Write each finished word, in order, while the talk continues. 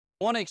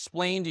I want to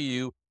explain to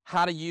you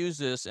how to use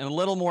this in a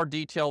little more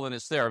detail than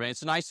it's there. I mean,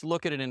 it's nice to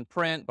look at it in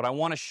print, but I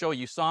want to show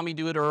you. You saw me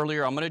do it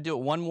earlier. I'm going to do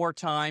it one more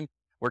time.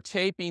 We're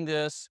taping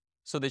this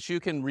so that you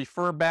can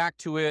refer back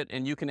to it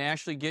and you can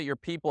actually get your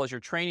people, as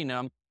you're training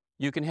them,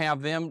 you can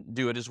have them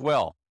do it as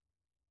well.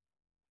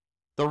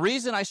 The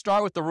reason I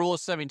start with the rule of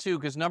 72,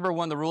 because number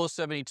one, the rule of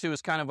 72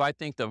 is kind of, I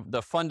think,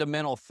 the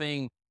fundamental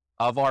thing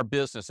of our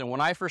business. And when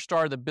I first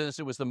started the business,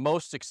 it was the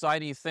most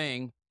exciting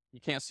thing.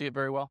 You can't see it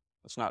very well?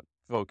 It's not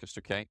focused,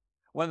 okay?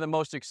 One of the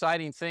most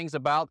exciting things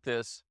about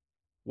this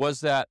was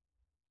that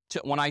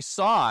when I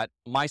saw it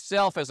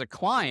myself as a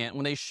client,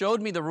 when they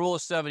showed me the rule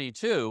of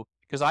 72,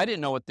 because I didn't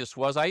know what this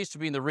was. I used to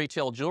be in the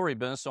retail jewelry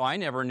business, so I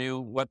never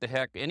knew what the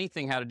heck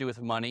anything had to do with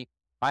money.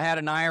 I had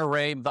an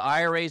IRA. The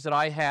IRAs that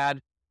I had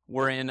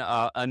were in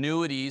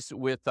annuities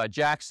with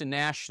Jackson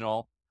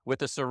National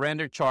with a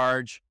surrender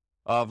charge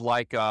of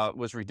like,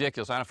 was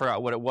ridiculous. I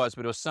forgot what it was,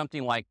 but it was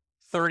something like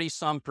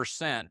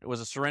 30-some%. It was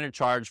a surrender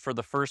charge for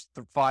the first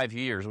 5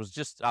 years. It was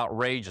just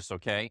outrageous,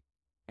 okay?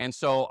 And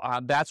so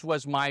that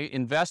was my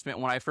investment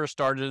when I first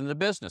started in the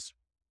business.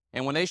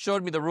 And when they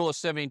showed me the rule of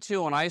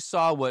 72 and I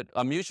saw what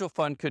a mutual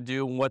fund could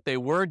do and what they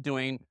were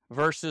doing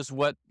versus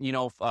what, you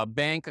know, a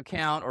bank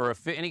account or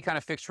any kind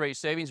of fixed rate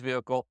savings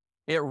vehicle,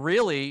 it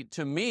really,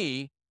 to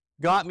me,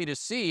 got me to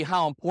see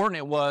how important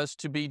it was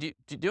to be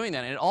doing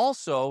that. And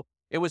also,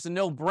 it was a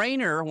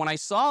no-brainer. When I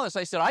saw this,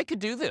 I said, I could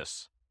do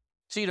this.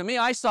 See, to me,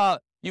 I saw,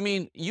 you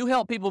mean you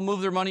help people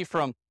move their money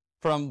from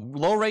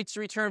low rates of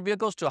return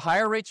vehicles to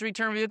higher rates of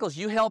return vehicles?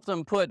 You help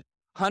them put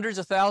hundreds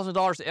of thousands of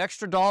dollars,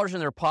 extra dollars in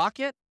their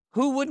pocket?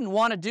 Who wouldn't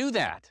want to do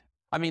that?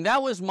 I mean,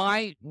 that was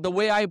the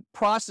way I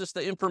processed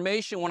the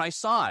information when I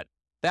saw it.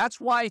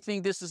 That's why I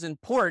think this is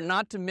important,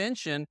 not to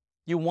mention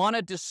you want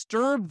to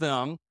disturb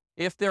them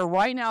if they're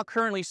right now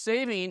currently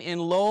saving in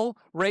low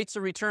rates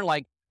of return,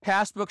 like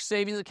passbook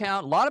savings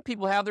account. A lot of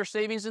people have their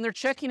savings in their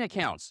checking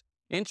accounts,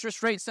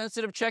 interest rate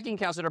sensitive checking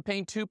accounts that are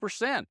paying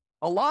 2%.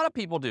 A lot of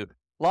people do.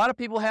 A lot of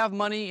people have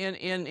money in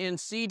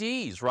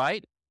CDs,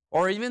 right?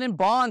 Or even in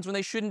bonds when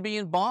they shouldn't be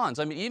in bonds.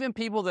 I mean, even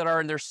people that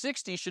are in their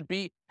 60s should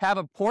have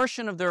a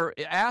portion of their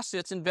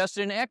assets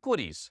invested in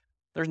equities.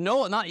 There's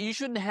you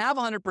shouldn't have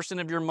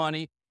 100% of your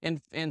money in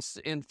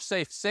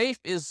safe. Safe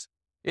is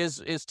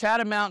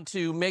tantamount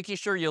to making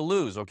sure you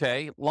lose,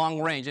 okay? Long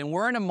range. And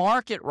we're in a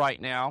market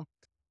right now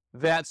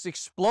that's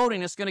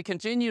exploding. It's going to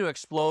continue to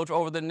explode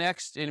over the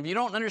next, and if you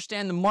don't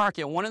understand the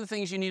market, one of the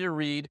things you need to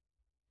read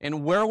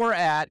and where we're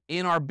at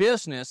in our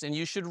business, and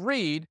you should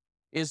read,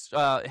 is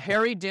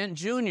Harry Dent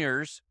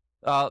Jr.'s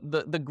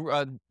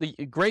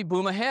the Great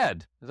Boom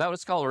Ahead. Is that what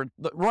it's called? Or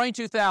the Roaring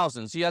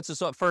 2000s. See, that's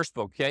his first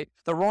book, okay?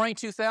 The Roaring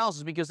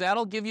 2000s, because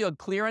that'll give you a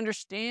clear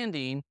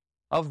understanding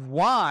of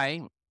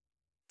why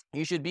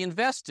you should be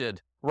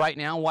invested right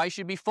now, why you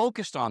should be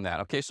focused on that.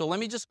 Okay, so let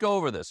me just go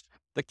over this.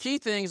 The key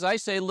things I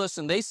say,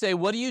 listen, they say,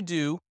 what do you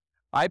do?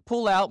 I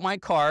pull out my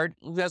card.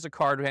 Who has a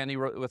card handy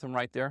with him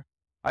right there?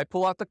 I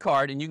pull out the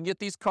card, and you can get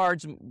these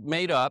cards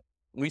made up.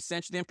 We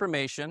sent you the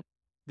information.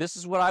 This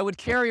is what I would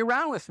carry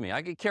around with me.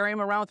 I could carry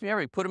them around with me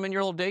every. Put them in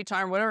your little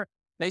daytime, whatever.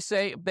 They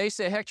say,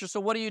 Hector, so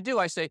what do?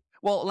 I say,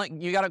 well,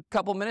 you got a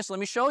couple minutes, let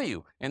me show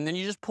you. And then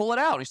you just pull it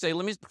out. You say,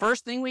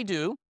 first thing we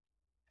do,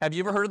 have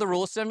you ever heard of the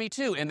rule of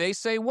 72? And they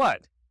say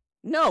what?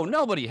 No,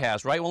 nobody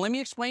has, right? Well, let me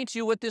explain to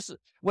you what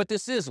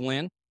this is,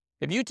 Lynn.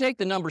 If you take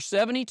the number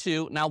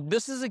 72, now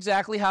this is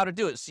exactly how to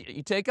do it. See,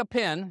 you take a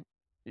pen.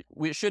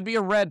 It should be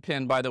a red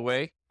pen, by the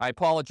way. I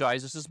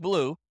apologize, this is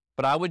blue,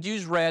 but I would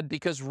use red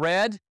because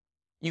red,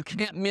 you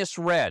can't miss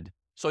red.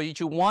 So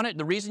you want it,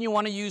 the reason you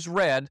want to use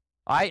red,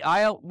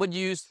 I would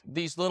use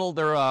these little,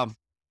 they're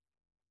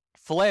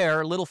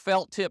flare, little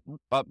felt tip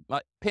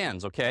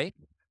pens, okay?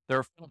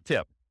 They're felt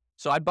tip.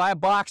 So I'd buy a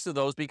box of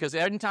those because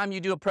every time you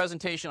do a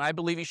presentation, I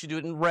believe you should do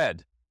it in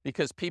red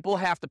because people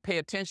have to pay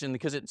attention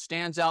because it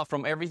stands out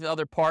from every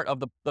other part of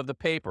the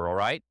paper, all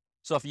right?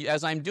 So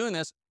as I'm doing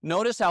this,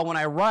 notice how when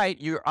I write,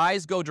 your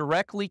eyes go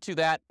directly to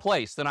that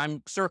place that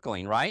I'm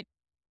circling, right?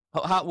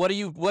 What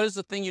is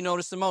the thing you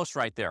notice the most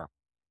right there?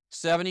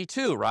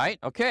 72, right?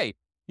 Okay.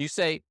 You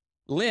say,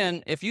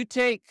 Lynn, if you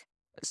take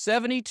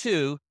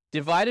 72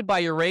 divided by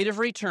your rate of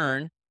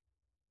return,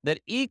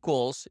 that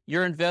equals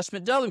your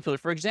investment doubling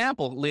period. For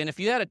example, Lynn, if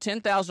you had a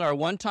 $10,000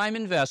 one-time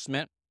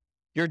investment,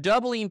 your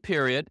doubling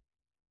period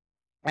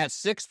at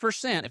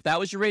 6%, if that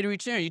was your rate of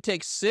return, you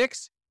take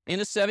 6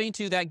 into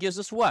 72, that gives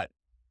us what?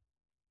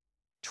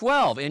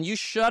 12. And you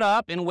shut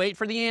up and wait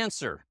for the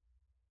answer.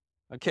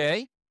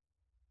 Okay?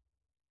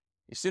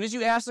 As soon as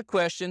you ask the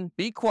question,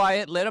 be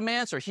quiet, let him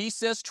answer. He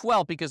says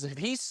 12 because if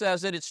he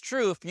says it, it's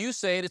true. If you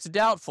say it, it's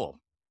doubtful.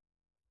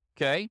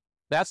 Okay?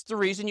 That's the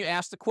reason you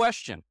ask the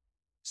question.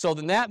 So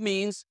then that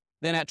means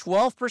then at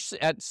 12%,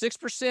 at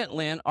 6%,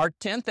 Lynn, our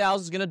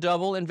 10,000 is going to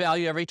double in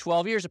value every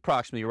 12 years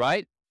approximately,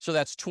 right? So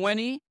that's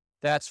 20,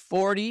 that's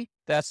 40,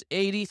 that's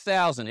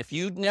 80,000. If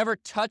you'd never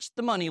touched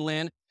the money,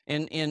 Lynn,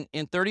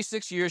 in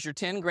 36 years, your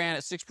 10 grand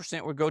at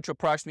 6% would go to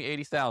approximately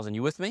 80,000.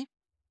 You with me?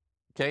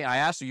 Okay, I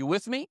asked, are you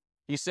with me?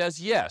 He says,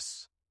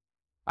 yes.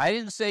 I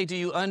didn't say, do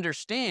you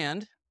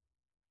understand?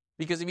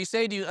 Because if you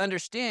say, do you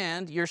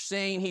understand, you're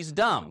saying he's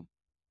dumb.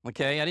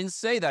 Okay, I didn't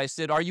say that. I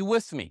said, are you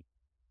with me?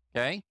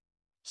 Okay,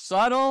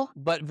 subtle,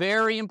 but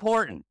very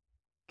important.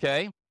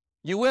 Okay,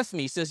 you with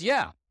me? He says,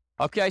 yeah.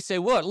 Okay, I say,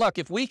 what? Look,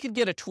 if we could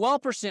get a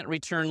 12%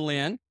 return,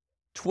 Lynn,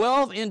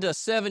 12 into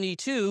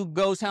 72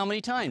 goes how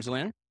many times,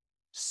 Lynn?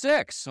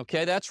 6.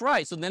 Okay, that's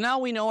right. So then now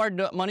we know our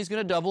money's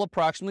going to double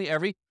approximately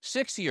every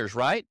 6 years,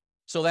 right?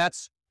 So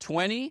that's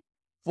 20,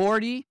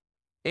 40,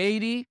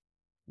 80,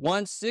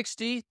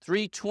 160,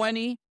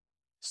 320,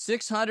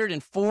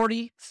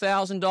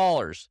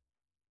 $640,000.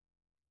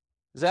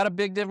 Is that a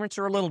big difference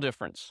or a little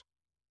difference?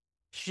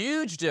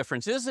 Huge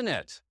difference, isn't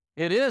it?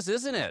 It is,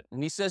 isn't it?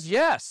 And he says,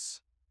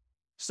 yes.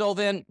 So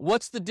then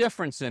what's the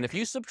difference then? If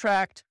you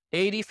subtract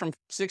 80 from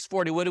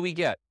 640, what do we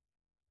get?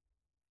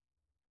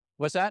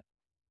 What's that?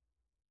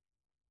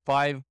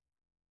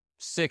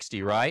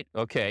 560, right?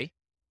 Okay.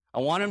 I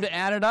want him to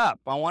add it up.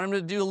 I want him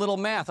to do a little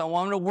math. I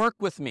want him to work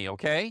with me,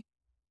 okay?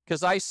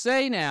 Because I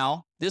say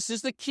now, this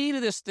is the key to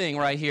this thing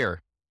right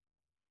here.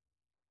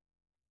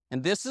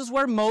 And this is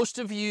where most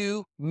of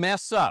you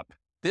mess up.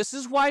 This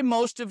is why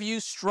most of you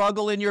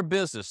struggle in your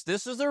business.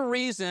 This is the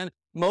reason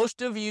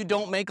most of you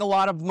don't make a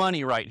lot of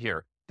money right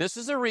here. This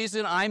is the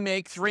reason I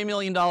make $3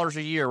 million a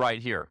year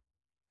right here.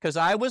 Because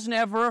I was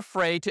never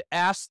afraid to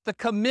ask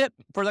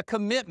for the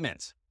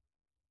commitment.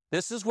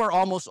 This is where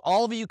almost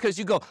all of you, because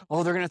you go,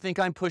 oh, they're going to think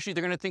I'm pushy.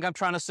 They're going to think I'm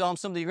trying to sell them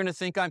something. You're going to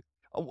think I'm,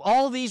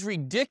 all these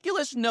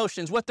ridiculous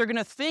notions. What they're going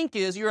to think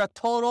is you're a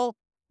total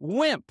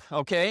wimp,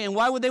 okay? And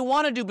why would they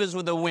want to do business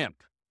with a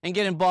wimp and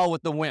get involved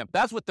with the wimp?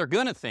 That's what they're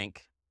going to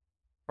think,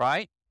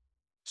 right?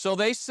 So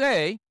they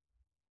say,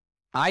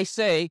 I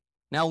say,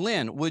 now,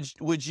 Lynn,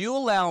 would you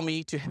allow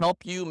me to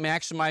help you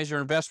maximize your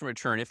investment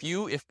return?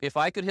 If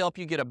I could help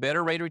you get a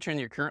better rate of return than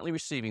you're currently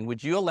receiving,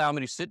 would you allow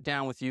me to sit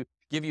down with you,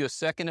 give you a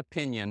second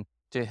opinion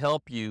to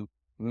help you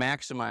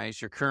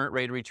maximize your current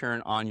rate of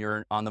return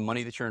on the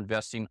money that you're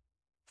investing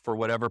for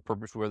whatever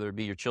purpose, whether it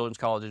be your children's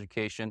college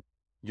education,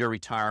 your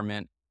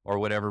retirement, or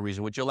whatever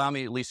reason? Would you allow me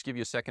to at least give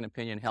you a second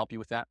opinion and help you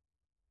with that?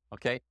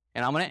 Okay?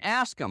 And I'm going to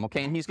ask him,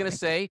 okay? And he's going to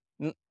say,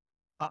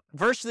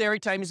 virtually every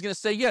time he's going to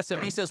say yes.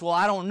 If he says, well,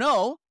 I don't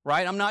know,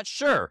 right? I'm not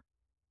sure.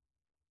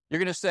 You're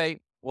going to say,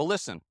 well,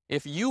 listen,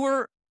 if you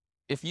were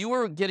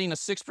getting a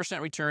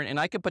 6% return and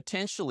I could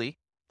potentially,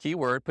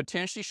 keyword,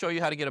 potentially show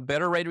you how to get a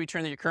better rate of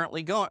return than you're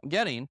currently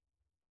getting,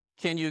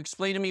 can you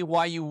explain to me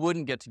why you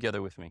wouldn't get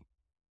together with me?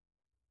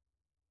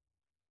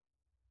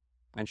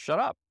 And shut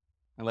up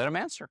and let him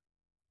answer.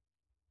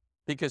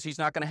 Because he's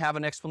not going to have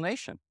an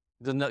explanation.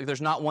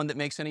 There's not one that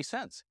makes any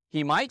sense.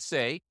 He might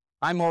say,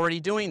 I'm already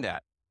doing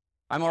that.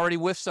 I'm already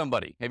with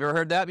somebody. Have you ever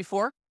heard that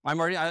before? Then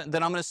I'm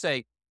going to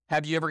say,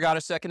 have you ever got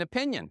a second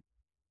opinion?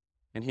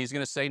 And he's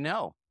going to say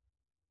no.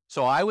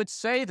 So I would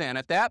say then,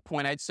 at that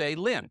point, I'd say,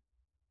 Lynn,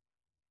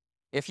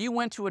 if you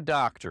went to a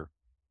doctor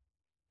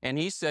and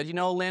he said, you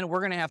know, Lynn, we're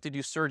going to have to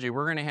do surgery.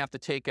 We're going to have to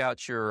take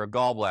out your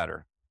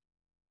gallbladder.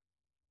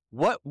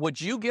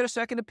 Would you get a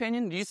second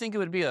opinion? Do you think it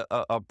would be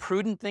a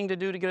prudent thing to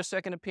do to get a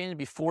second opinion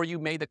before you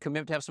made the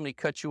commitment to have somebody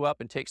cut you up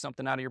and take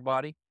something out of your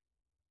body?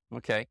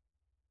 Okay.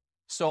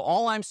 So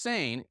all I'm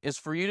saying is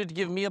for you to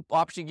give me an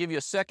opportunity to give you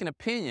a second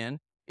opinion.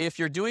 If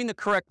you're doing the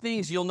correct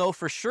things, you'll know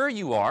for sure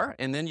you are,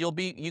 and then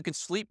you can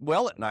sleep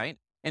well at night.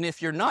 And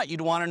if you're not,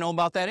 you'd want to know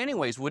about that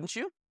anyways, wouldn't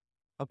you?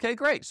 Okay,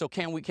 great. So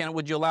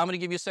would you allow me to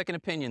give you a second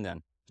opinion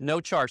then?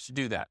 No charge to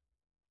do that.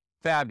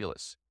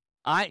 Fabulous.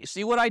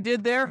 See what I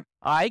did there?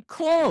 I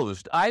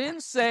closed. I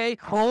didn't say,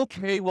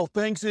 okay, well,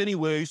 thanks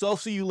anyways. I'll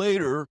see you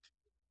later.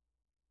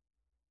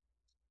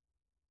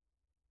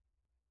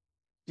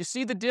 You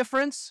see the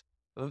difference?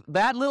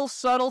 That little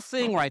subtle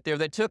thing right there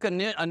that took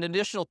an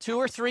additional 2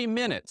 or 3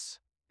 minutes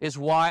is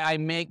why I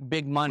make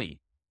big money.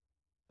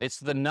 It's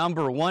the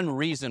number one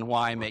reason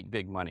why I make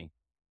big money. I'm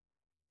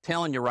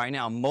telling you right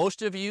now,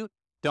 most of you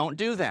don't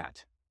do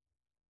that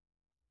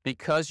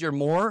because you're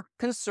more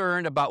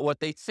concerned about what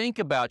they think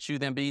about you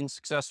than being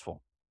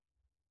successful.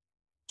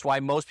 That's why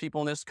most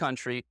people in this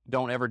country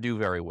don't ever do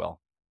very well.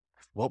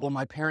 What will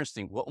my parents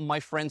think? What will my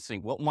friends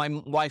think? What will my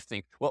wife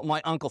think? What will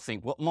my uncle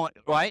think?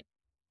 Right?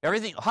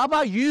 Everything. How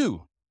about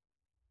you?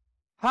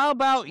 How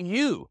about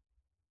you?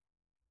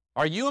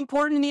 Are you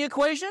important in the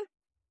equation?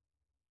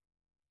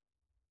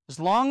 As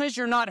long as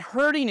you're not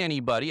hurting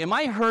anybody. Am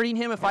I hurting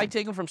him if I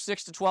take him from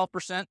 6 to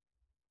 12%?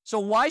 So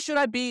why should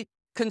I be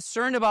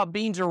concerned about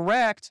being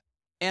direct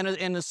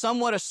and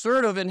somewhat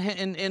assertive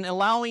in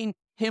allowing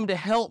him to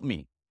help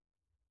me?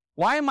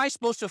 Why am I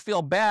supposed to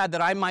feel bad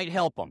that I might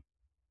help him?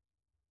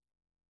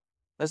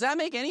 Does that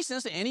make any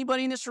sense to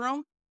anybody in this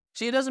room?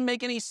 See, it doesn't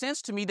make any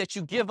sense to me that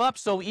you give up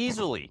so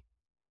easily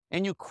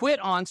and you quit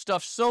on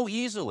stuff so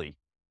easily.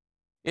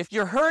 If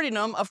you're hurting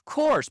them, of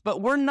course, but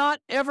we're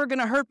not ever going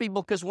to hurt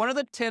people because one of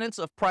the tenets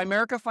of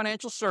Primerica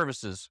Financial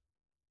Services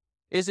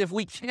is if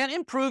we can't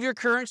improve your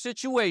current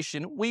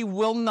situation, we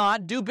will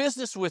not do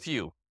business with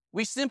you.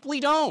 We simply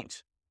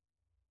don't.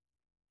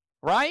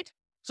 Right?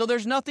 So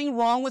there's nothing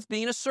wrong with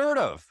being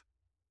assertive.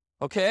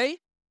 Okay?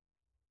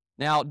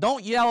 Now,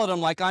 don't yell at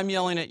them like I'm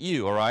yelling at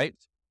you, all right?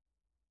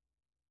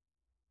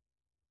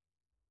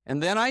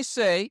 And then I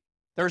say,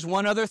 there's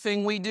one other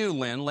thing we do,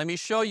 Lynn. Let me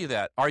show you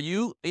that. Are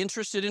you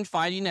interested in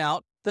finding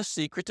out the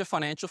secret to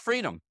financial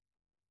freedom?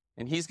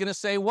 And he's going to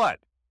say what?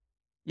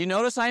 You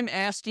notice I'm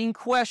asking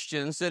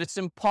questions that it's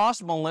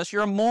impossible unless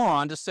you're a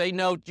moron to say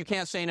no. You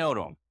can't say no to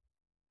them.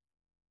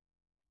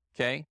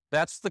 Okay,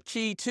 that's the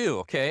key too.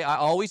 Okay, I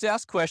always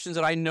ask questions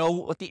that I know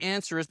what the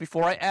answer is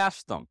before I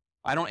ask them.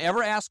 I don't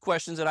ever ask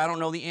questions that I don't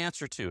know the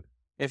answer to.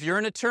 If you're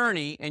an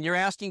attorney and you're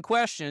asking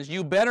questions,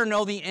 you better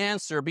know the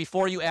answer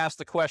before you ask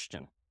the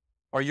question,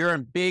 or you're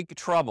in big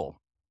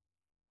trouble.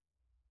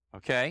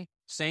 Okay,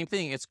 same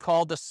thing. It's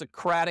called the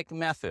Socratic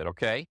method.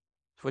 Okay,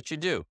 it's what you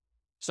do.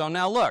 So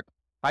now look,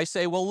 I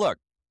say, well, look,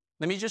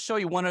 let me just show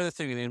you one other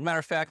thing. As a matter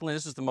of fact, Lynn,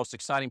 this is the most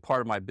exciting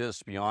part of my business,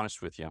 to be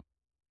honest with you.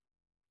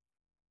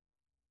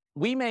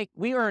 We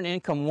earn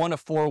income one of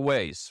four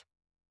ways.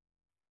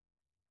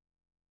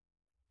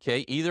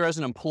 Okay, either as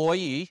an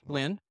employee,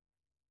 Lynn,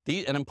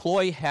 an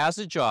employee has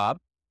a job.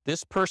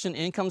 This person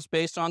income's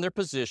based on their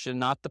position,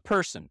 not the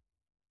person.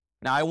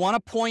 Now, I want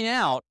to point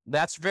out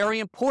that's very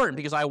important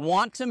because I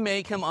want to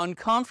make him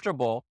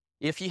uncomfortable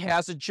if he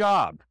has a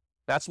job.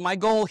 That's my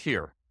goal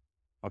here.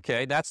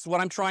 Okay, that's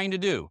what I'm trying to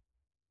do.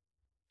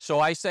 So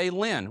I say,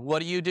 Lynn, what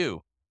do you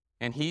do?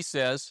 And he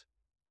says,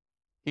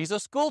 he's a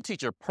school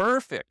teacher.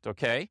 Perfect,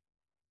 okay?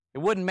 It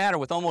wouldn't matter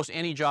with almost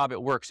any job,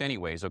 it works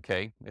anyways,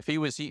 okay? If it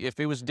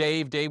was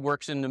Dave, Dave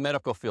works in the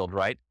medical field,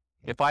 right?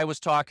 If I was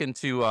talking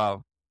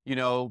to,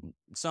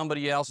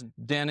 somebody else,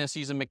 Dennis,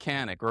 he's a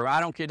mechanic, or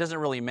I don't care, it doesn't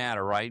really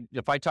matter, right?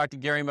 If I talk to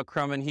Gary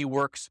McCrummon, he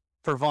works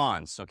for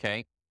Vaughn's,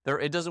 okay?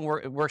 It doesn't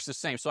work, it works the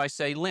same. So I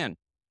say, Lynn,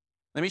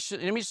 let me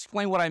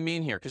explain what I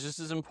mean here, because this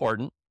is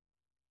important.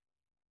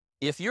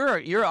 If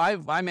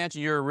I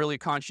imagine you're a really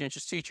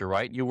conscientious teacher,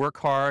 right? You work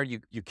hard,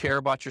 you care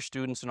about your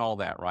students and all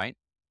that, right?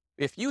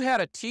 If you had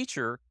a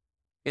teacher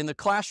in the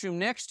classroom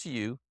next to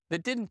you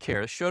that didn't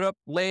care, showed up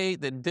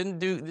late, that didn't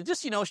do,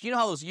 just, you know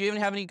how those, you even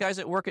have any guys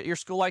that work at your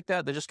school like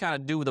that just kind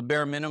of do the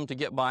bare minimum to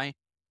get by,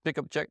 pick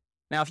up check.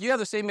 Now, if you have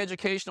the same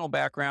educational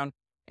background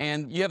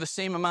and you have the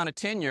same amount of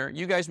tenure,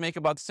 you guys make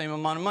about the same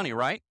amount of money,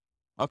 right?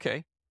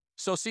 Okay.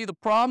 So see, the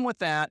problem with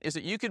that is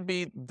that you could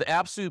be the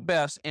absolute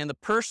best and the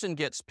person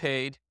gets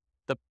paid,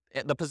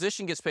 the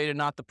position gets paid and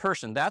not the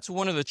person. That's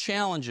one of the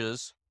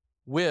challenges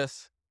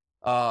with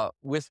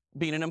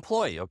being an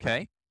employee,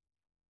 okay?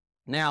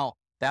 Now,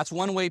 that's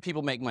one way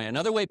people make money.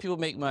 Another way people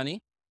make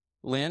money,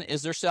 Lynn,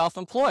 is they're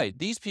self-employed.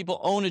 These people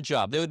own a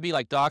job. They would be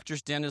like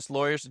doctors, dentists,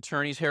 lawyers,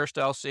 attorneys,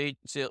 hairstylists,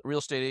 real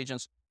estate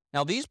agents.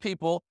 Now, these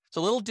people, it's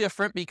a little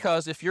different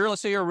because if you're,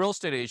 let's say you're a real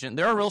estate agent,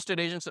 there are real estate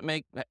agents that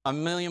make $1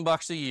 million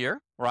a year,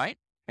 right?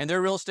 And there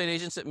are real estate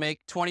agents that make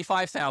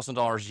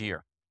 $25,000 a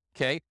year,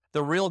 okay?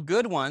 The real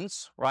good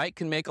ones, right,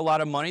 can make a lot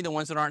of money. The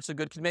ones that aren't so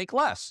good can make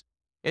less.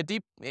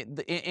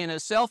 In a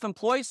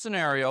self-employed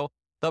scenario,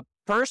 the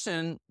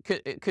person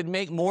could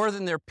make more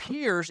than their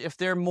peers if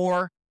they're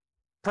more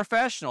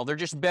professional. They're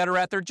just better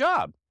at their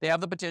job. They have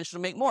the potential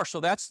to make more.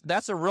 So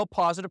that's a real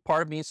positive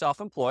part of being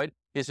self-employed,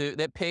 is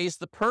that pays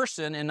the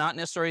person and not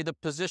necessarily the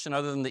position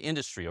other than the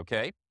industry,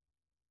 okay?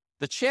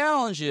 The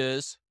challenge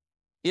is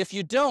if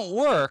you don't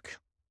work,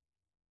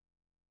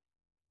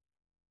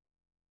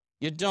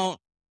 you don't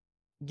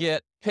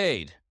get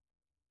paid.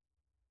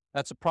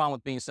 That's a problem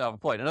with being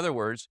self-employed. In other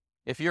words,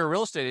 if you're a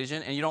real estate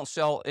agent and you don't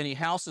sell any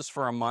houses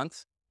for a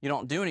month, you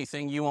don't do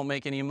anything, you won't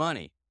make any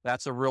money.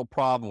 That's a real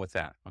problem with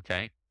that,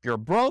 okay? If you're a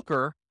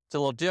broker, it's a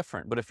little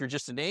different. But if you're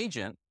just an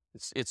agent,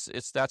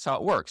 that's how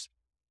it works.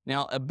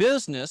 Now, a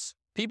business,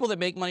 people that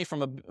make money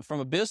from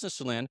a business,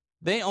 Lynn,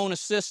 they own a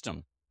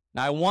system.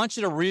 Now, I want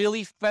you to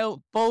really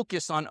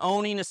focus on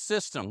owning a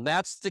system.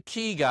 That's the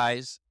key,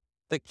 guys.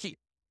 The key.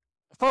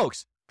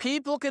 Folks,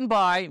 people can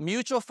buy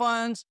mutual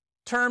funds,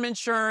 term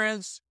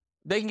insurance,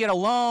 they can get a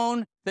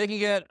loan, they can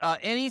get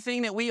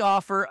anything that we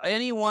offer,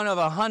 any one of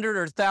 100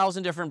 or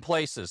 1,000 different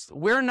places.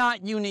 We're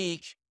not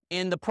unique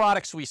in the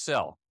products we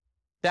sell.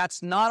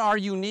 That's not our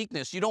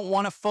uniqueness. You don't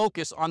want to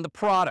focus on the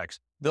products.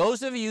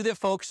 Those of you that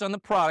focus on the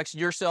products,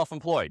 you're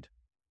self-employed.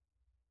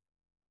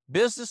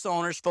 Business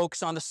owners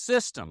focus on the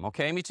system,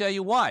 okay? Let me tell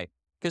you why.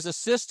 Because the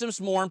system's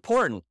more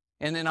important.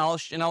 And then I'll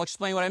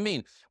explain what I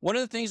mean. One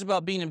of the things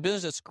about being in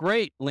business that's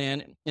great,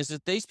 Lynn, is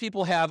that these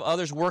people have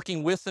others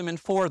working with them and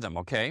for them,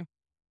 okay?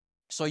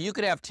 So you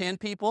could have 10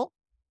 people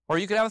or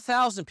you could have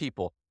 1,000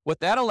 people.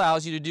 What that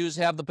allows you to do is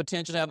have the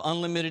potential to have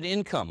unlimited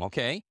income,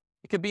 okay?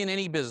 It could be in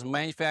any business,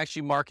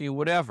 manufacturing, marketing,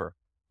 whatever.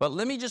 But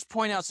let me just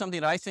point out something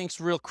that I think is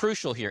real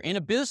crucial here. In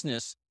a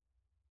business,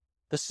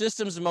 the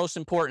system is the most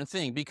important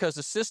thing because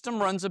the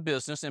system runs a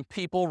business and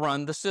people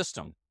run the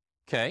system,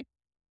 okay?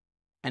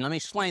 And let me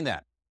explain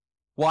that.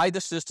 Why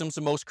the system's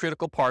the most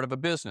critical part of a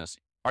business.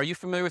 Are you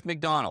familiar with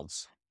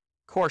McDonald's?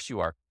 Of course you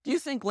are. Do you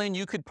think, Lynn,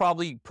 you could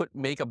probably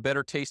make a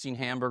better tasting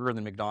hamburger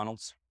than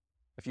McDonald's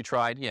if you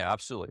tried? Yeah,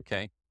 absolutely,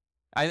 okay?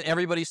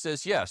 Everybody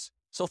says yes.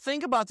 So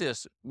think about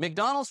this.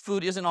 McDonald's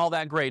food isn't all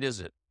that great, is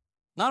it?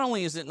 Not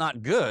only is it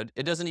not good,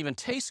 it doesn't even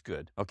taste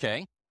good,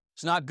 okay?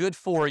 It's not good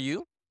for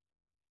you.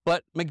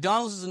 But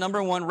McDonald's is the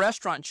 #1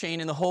 restaurant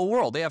chain in the whole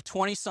world. They have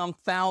 20-some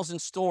thousand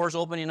stores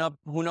opening up,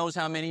 who knows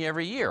how many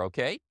every year,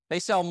 okay? They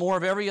sell more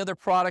of every other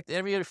product,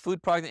 every other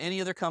food product than any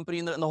other company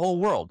in the whole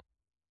world.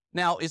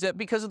 Now, is that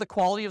because of the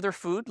quality of their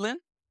food, Lynn?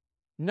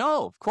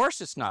 No, of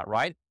course it's not,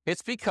 right?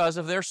 It's because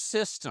of their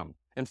system.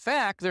 In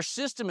fact, their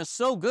system is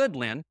so good,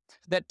 Lynn,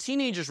 that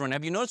teenagers run.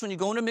 Have you noticed when you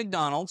go into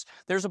McDonald's,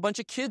 there's a bunch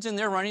of kids in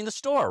there running the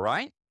store,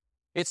 right?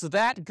 It's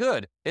that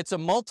good. It's a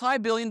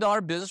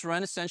multi-billion-dollar business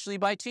run essentially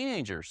by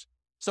teenagers.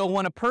 So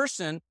when a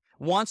person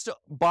wants to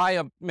buy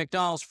a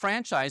McDonald's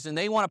franchise and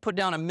they want to put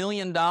down $1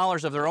 million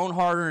of their own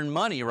hard-earned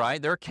money,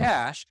 right, their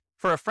cash,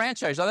 for a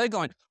franchise, are they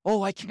going,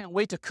 oh, I can't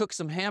wait to cook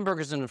some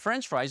hamburgers and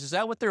French fries? Is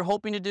that what they're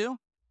hoping to do?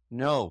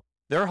 No,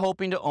 they're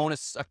hoping to own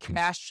a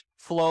cash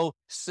flow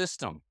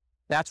system.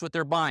 That's what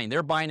they're buying.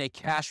 They're buying a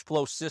cash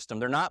flow system.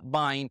 They're not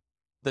buying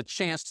the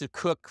chance to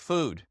cook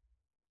food.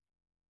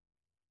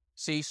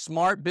 See,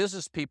 smart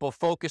business people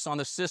focus on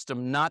the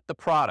system, not the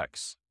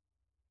products.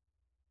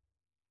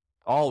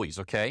 Always,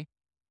 okay?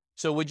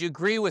 So would you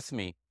agree with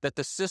me that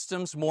the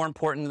system's more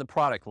important than the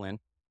product, Lynn?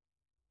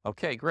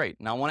 Okay, great.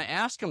 Now I want to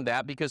ask him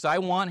that because I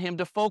want him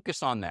to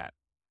focus on that.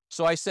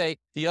 So I say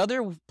the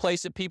other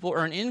place that people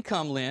earn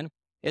income, Lynn,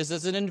 is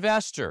as an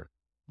investor.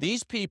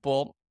 These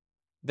people,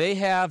 they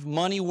have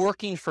money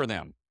working for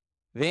them.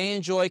 They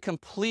enjoy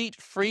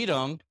complete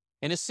freedom,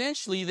 and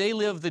essentially they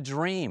live the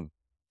dream.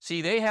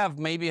 See, they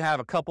maybe have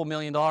a couple $1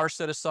 million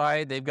set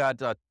aside. They've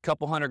got a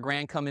couple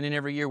 $100,000 coming in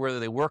every year, whether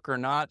they work or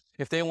not.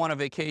 If they want a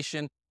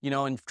vacation,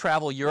 and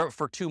travel Europe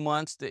for 2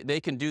 months, they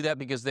can do that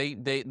because they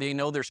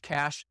know there's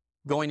cash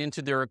going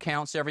into their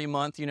accounts every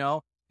month,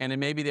 and then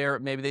maybe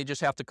they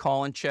just have to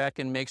call and check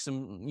and make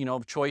some,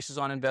 choices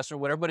on investment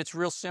or whatever, but it's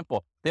real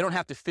simple. They don't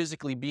have to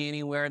physically be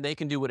anywhere. They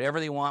can do whatever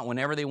they want,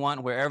 whenever they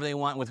want, wherever they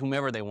want, with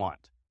whomever they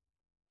want.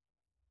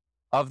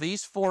 Of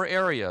these 4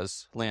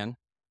 areas, Lynn,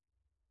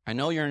 I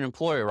know you're an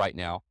employer right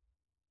now.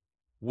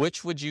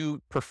 Which would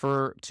you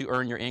prefer to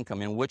earn your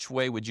income? In which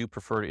way would you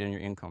prefer to earn your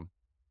income?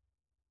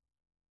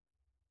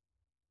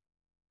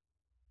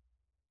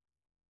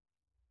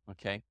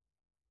 Okay.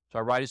 So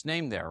I write his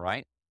name there,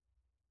 right?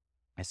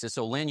 I said,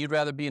 so Lynn, you'd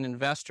rather be an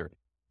investor.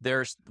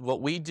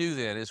 What we do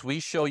then is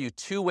we show you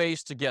 2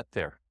 ways to get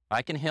there.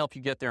 I can help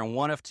you get there in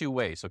one of 2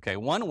 ways, okay?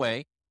 One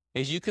way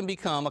is you can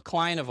become a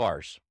client of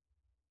ours.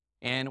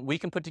 And we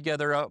can put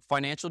together a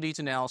financial needs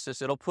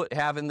analysis. It'll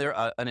have in there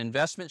an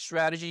investment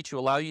strategy to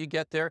allow you to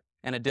get there,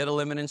 and a debt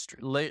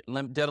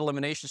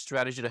elimination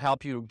strategy to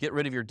help you get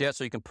rid of your debt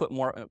so you can put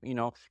more,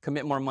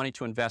 commit more money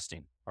to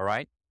investing. All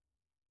right.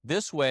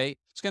 This way,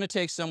 it's going to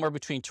take somewhere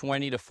between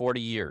 20 to 40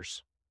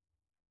 years,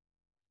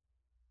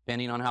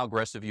 depending on how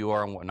aggressive you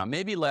are and whatnot.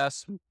 Maybe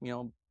less,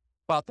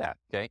 about that.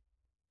 Okay.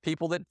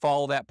 People that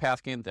follow that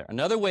path get there.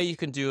 Another way you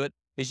can do it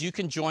is you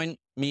can join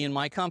me in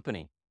my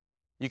company.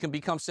 You can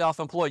become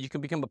self-employed. You can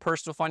become a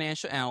personal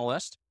financial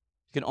analyst.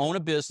 You can own a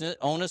business,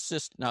 own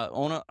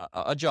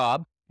a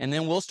job, and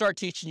then we'll start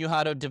teaching you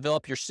how to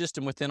develop your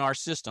system within our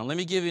system. Let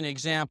me give you an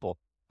example.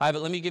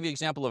 Let me give you an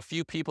example of a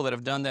few people that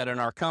have done that in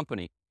our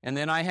company. And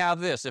then I have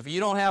this. If you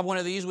don't have one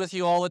of these with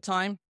you all the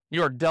time,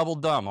 you're double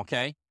dumb,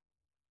 okay?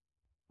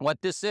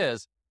 What this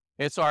is,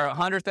 it's our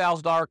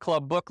 $100,000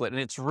 club booklet,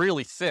 and it's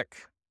really thick,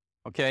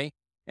 okay?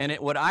 And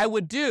what I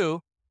would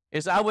do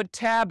is I would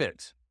tab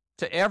it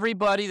to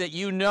everybody that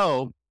you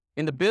know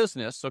in the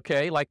business,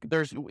 okay? Like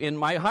there's in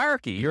my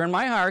hierarchy. You're in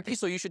my hierarchy,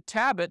 so you should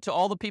tab it to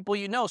all the people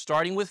you know,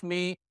 starting with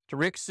me, to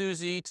Rick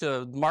Susie,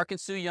 to Mark and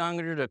Sue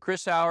Younger, to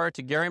Chris Howard,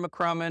 to Gary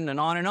McCrummon, and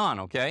on,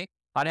 okay?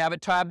 I'd have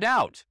it tabbed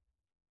out.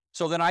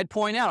 So then I'd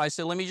point out, I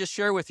said, let me just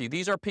share with you.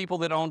 These are people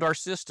that owned our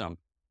system.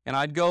 And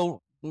I'd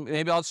go,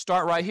 maybe I'll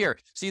start right here.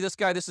 See this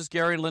guy, this is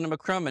Gary and Linda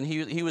McCrummon.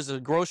 He was a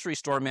grocery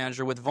store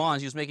manager with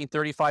Vaughn's. He was making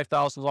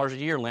 $35,000 a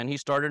year, Lynn. He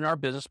started in our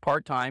business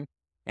part-time.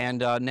 And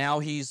now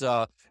he's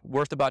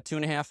worth about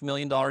 $2.5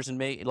 million.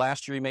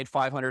 Last year he made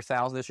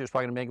 $500,000. This year's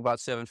probably going to make about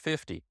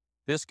 $750,000.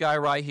 This guy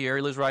right here,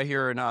 he lives right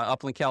here in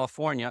Upland,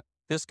 California.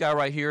 This guy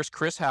right here is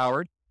Chris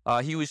Howard.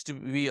 He used to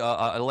be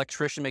an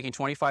electrician making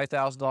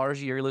 $25,000 a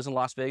year. He lives in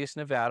Las Vegas,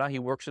 Nevada. He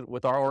works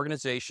with our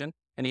organization,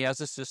 and he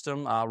has a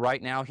system.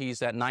 Right now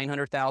he's at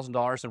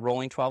 $900,000, and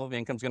rolling 12 of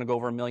income is going to go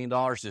over $1 million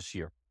this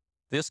year.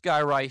 This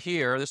guy right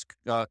here, this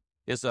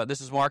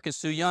is Mark and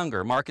Sue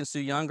Younger. Mark and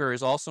Sue Younger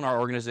is also in our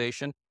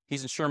organization.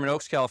 He's in Sherman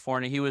Oaks,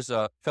 California. He was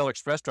a fellow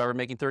express driver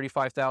making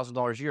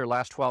 $35,000 a year.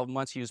 Last 12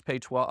 months, he was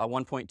paid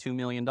 $1.2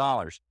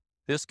 million.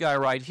 This guy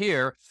right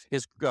here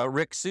is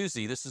Rick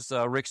Susie. This is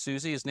Rick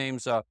Susie. His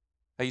name's,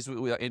 he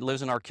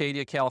lives in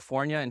Arcadia,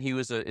 California, and he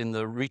was in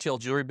the retail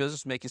jewelry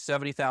business making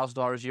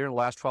 $70,000 a year. In the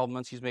last 12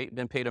 months, he's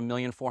been paid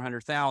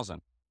 $1,400,000.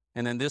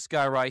 And then this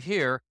guy right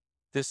here,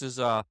 this is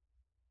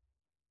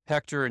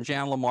Hector and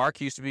Jan LaMarque.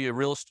 He used to be a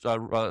real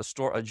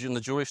store in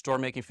the jewelry store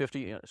making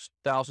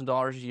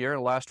 $50,000 a year. In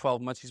the last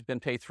 12 months, he's been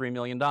paid $3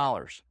 million.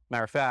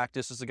 Matter of fact,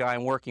 this is the guy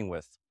I'm working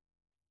with.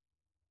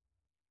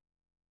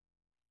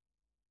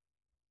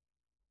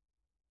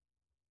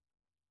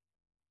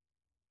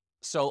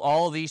 So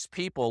all of these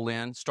people,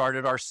 Lynn,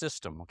 started our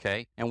system,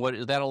 okay? And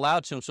what that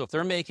allowed to them, so if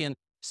they're making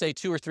say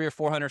 $200,000 or $300,000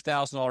 or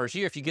 $400,000 a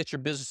year, if you get your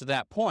business to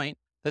that point,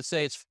 let's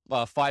say it's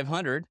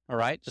 500, all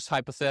right, just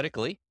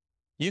hypothetically,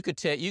 you could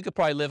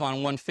probably live on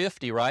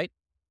 150, right?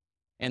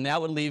 And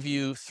that would leave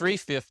you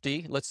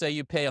 350. Let's say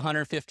you pay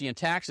 150 in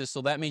taxes,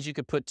 so that means you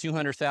could put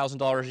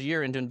 $200,000 a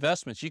year into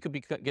investments. You could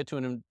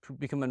become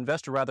an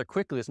investor rather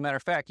quickly. As a matter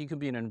of fact, you could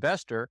be an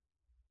investor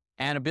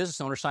and a business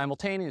owner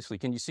simultaneously.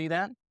 Can you see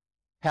that?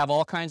 Have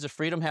all kinds of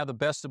freedom, have the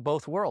best of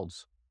both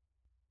worlds.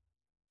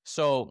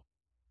 So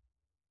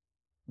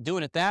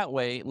doing it that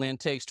way, Lynn,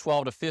 takes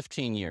 12 to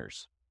 15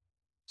 years.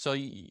 So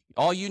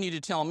all you need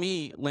to tell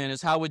me, Lynn,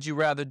 is how would you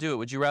rather do it?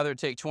 Would you rather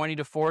take 20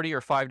 to 40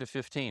 or 5 to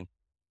 15?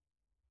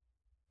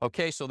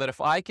 Okay, so that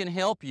if I can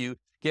help you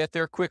get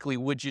there quickly,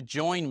 would you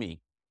join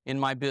me in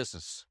my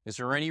business? Is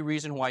there any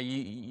reason why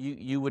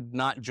you would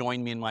not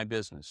join me in my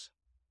business?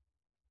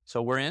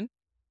 So we're in?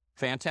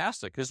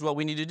 Fantastic. This is what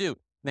we need to do.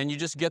 Then you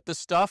just get the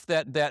stuff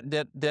that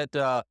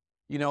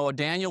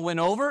Daniel went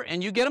over,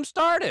 and you get them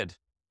started.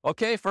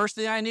 Okay, first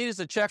thing I need is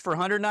a check for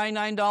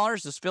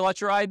 $199. Just fill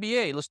out your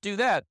IBA. Let's do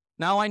that.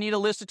 Now I need a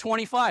list of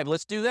 25.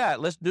 Let's do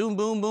that. Let's do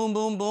boom, boom,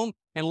 boom, boom,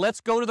 and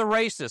let's go to the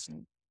races.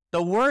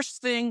 The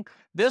worst thing,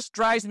 this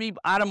drives me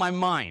out of my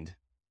mind.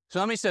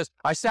 Somebody says,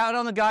 I sat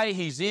on the guy,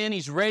 he's in,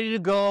 he's ready to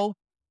go.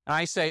 And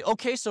I say,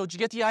 okay, so did you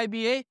get the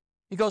IBA?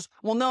 He goes,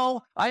 well,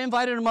 no, I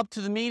invited him up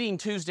to the meeting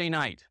Tuesday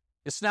night.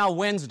 It's now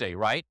Wednesday,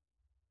 right?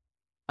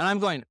 And I'm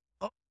going,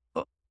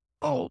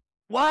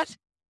 what?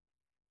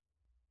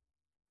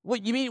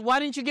 What, you mean, why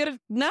didn't you get it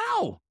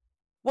now?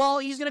 Well,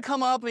 he's going to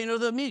come up,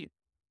 the meeting.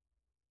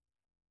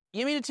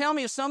 You mean to tell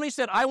me if somebody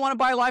said, I want to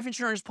buy a life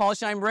insurance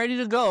policy, I'm ready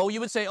to go, you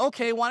would say,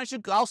 okay, why don't you,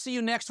 I'll see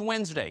you next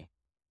Wednesday.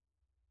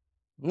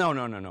 No.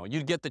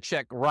 You'd get the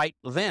check right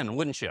then,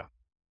 wouldn't you?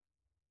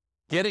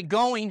 Get it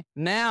going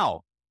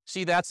now.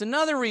 See, that's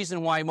another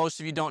reason why most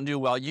of you don't do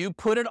well. You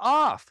put it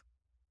off.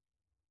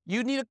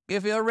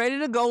 If you're ready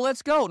to go,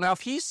 let's go. Now,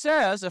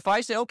 if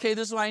I say, okay,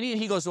 this is what I need,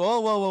 and he goes,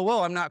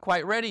 whoa, I'm not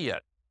quite ready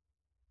yet.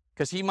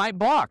 Because he might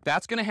balk.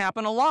 That's going to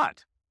happen a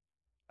lot.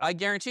 I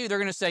guarantee you they're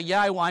going to say,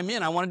 yeah, I'm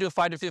in. I want to do a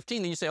 5 to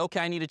 15. Then you say, okay,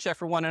 I need a check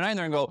for 1 to 9.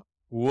 They're going to go,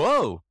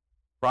 whoa,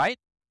 right?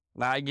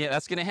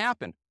 That's going to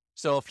happen.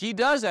 So if he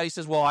does that, he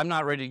says, well, I'm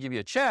not ready to give you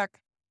a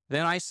check.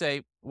 Then I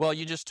say, well,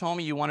 you just told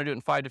me you want to do it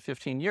in 5 to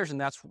 15 years. And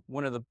that's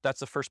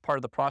the first part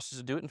of the process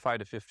to do it in 5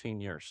 to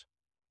 15 years.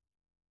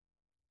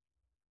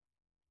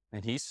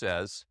 And he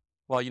says,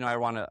 well, I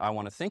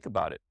want to think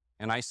about it.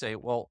 And I say,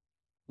 well,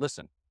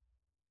 listen,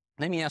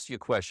 let me ask you a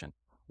question.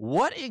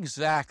 What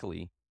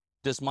exactly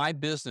does my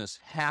business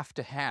have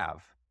to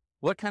have?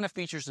 What kind of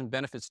features and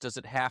benefits does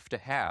it have to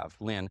have,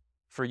 Lynn,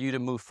 for you to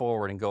move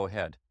forward and go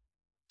ahead?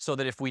 So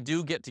that if we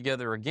do get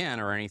together again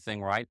or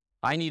anything, right,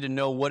 I need to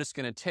know what it's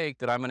going to take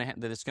that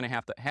it's going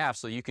to have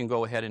so you can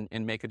go ahead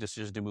and make a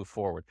decision to move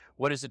forward.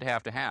 What does it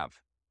have to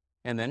have?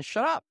 And then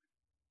shut up.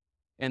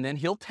 And then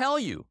he'll tell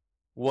you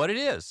what it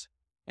is.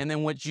 And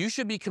then what you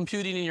should be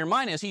computing in your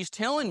mind is he's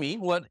telling me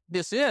what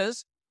this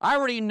is. I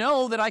already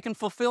know that I can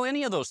fulfill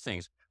any of those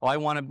things. Well, I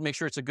want to make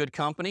sure it's a good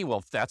company.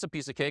 Well, that's a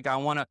piece of cake. I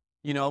want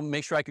to,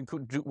 make sure I can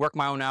work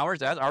my own hours.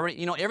 That's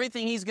already,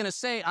 everything he's going to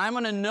say, I'm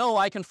going to know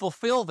I can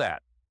fulfill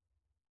that.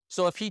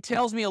 So if he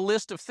tells me a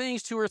list of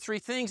things, 2 or 3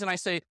 things, and I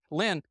say,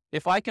 Lynn,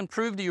 if I can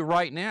prove to you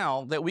right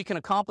now that we can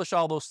accomplish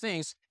all those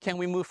things, can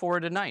we move forward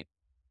tonight?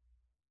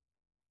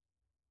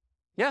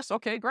 Yes,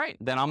 okay, great.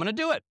 Then I'm going to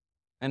do it.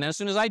 And as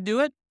soon as I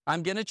do it,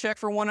 I'm getting a check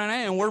for 1 to 9,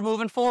 and we're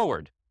moving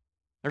forward.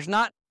 There's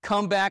not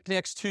come back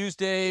next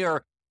Tuesday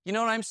or, you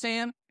know what I'm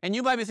saying? And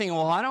you might be thinking,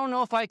 well, I don't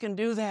know if I can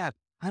do that.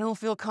 I don't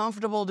feel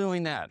comfortable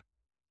doing that.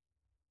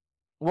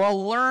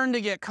 Well, learn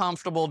to get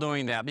comfortable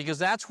doing that because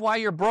that's why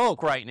you're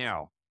broke right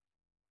now.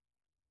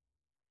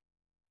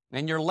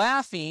 And you're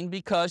laughing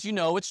because you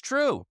know it's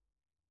true,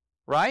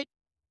 right?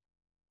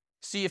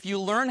 See, if you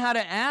learn how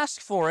to ask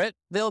for it,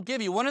 they'll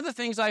give you. One of the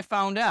things I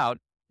found out,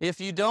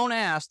 if you don't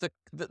ask,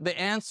 the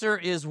answer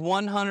is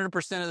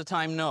 100% of the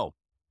time no.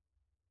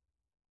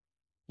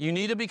 You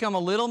need to become a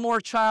little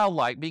more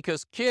childlike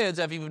because kids,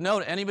 have you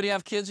noticed, anybody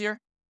have kids here?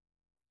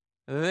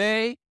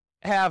 They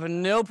have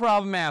no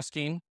problem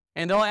asking,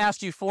 and they'll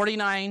ask you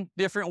 49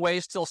 different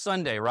ways till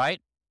Sunday,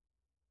 right?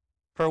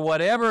 For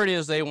whatever it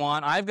is they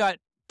want. I've got a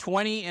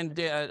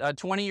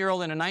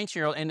 20-year-old and a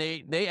 19-year-old, and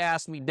they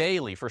ask me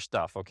daily for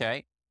stuff,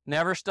 okay?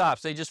 Never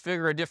stops. They just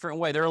figure a different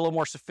way. They're a little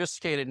more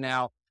sophisticated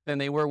now than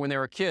they were when they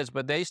were kids,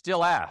 but they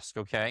still ask,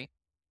 okay?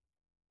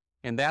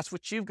 And that's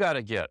what you've got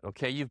to get,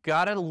 okay? You've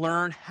got to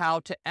learn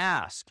how to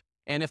ask.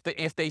 And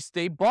if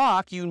they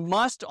balk, you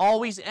must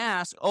always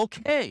ask,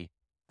 okay,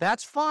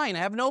 that's fine. I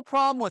have no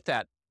problem with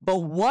that. But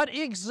what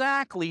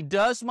exactly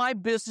does my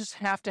business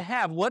have to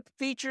have? What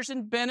features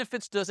and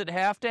benefits does it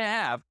have to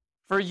have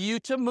for you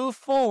to move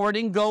forward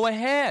and go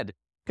ahead?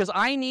 Because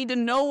I need to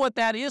know what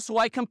that is so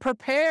I can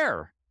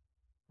prepare,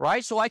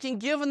 right? So I can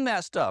give him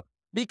that stuff.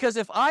 Because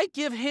if I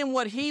give him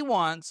what he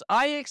wants,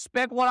 I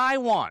expect what I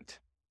want.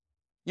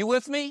 You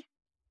with me?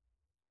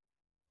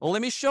 Well,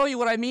 let me show you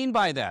what I mean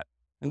by that.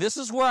 And this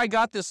is where I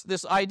got this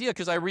idea,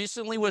 because I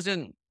recently was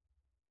in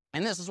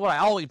and this is what I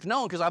always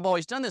known because I've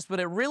always done this, but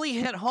it really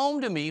hit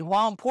home to me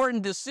how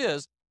important this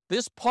is.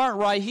 This part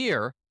right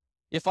here,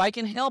 if I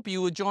can help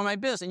you with join my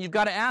business, and you've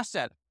got to ask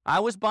that. I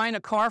was buying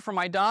a car for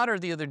my daughter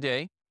the other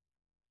day,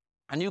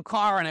 a new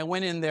car, and I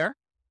went in there,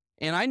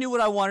 and I knew what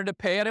I wanted to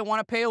pay. I didn't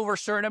want to pay over a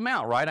certain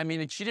amount, right? I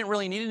mean, she didn't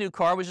really need a new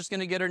car. I was just going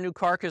to get her a new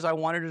car because I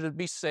wanted her to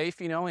be safe,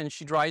 you know, and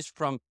she drives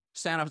from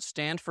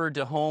Stanford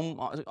to home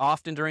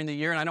often during the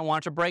year, and I don't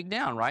want it to break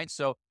down, right?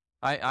 So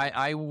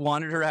I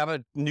wanted her to have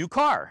a new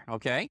car,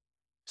 okay?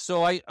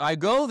 So I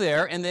go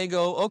there, and they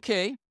go,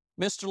 okay,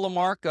 Mr.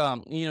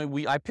 LaMarque, you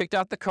know, I picked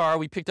out the car,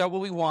 we picked out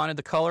what we wanted,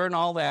 the color and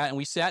all that, and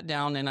we sat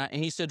down,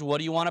 and he said, what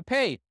do you want to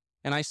pay?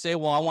 And I say,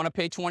 well, I want to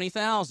pay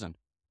 $20,000.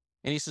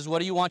 And he says, what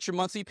do you want your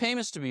monthly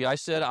payments to be? I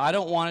said, I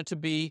don't want it to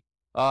be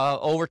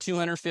over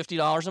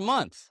 $250 a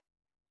month,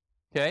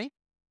 okay? That's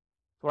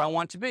what I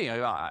want it to be.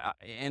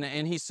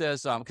 And he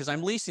says, because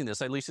I'm leasing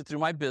this. I lease it through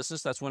my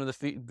business. That's one of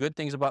the good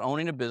things about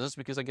owning a business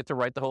because I get to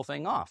write the whole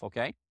thing off,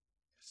 okay?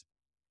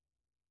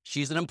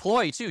 She's an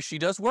employee too. She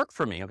does work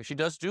for me. Okay? She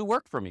does do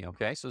work for me,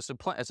 okay? So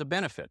it's a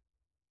benefit.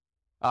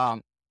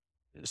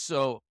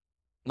 So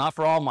not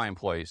for all my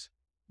employees,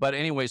 but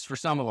anyways, for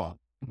some of them.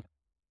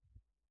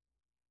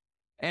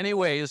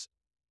 Anyways,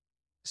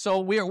 so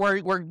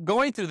we're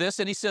going through this,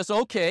 and he says,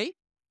 okay.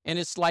 And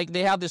it's like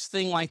they have this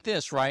thing like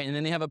this, right? And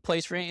then they have a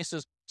place for it. He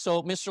says,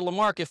 so Mr.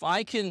 LaMarque, if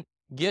I can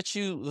get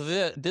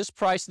you this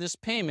price, this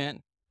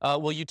payment,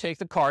 will you take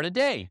the car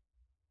today?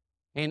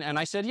 And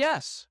I said,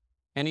 yes.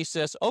 And he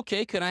says,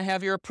 okay, can I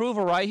have your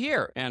approval right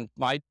here? And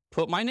I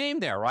put my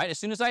name there, right? As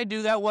soon as I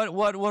do that,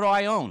 what do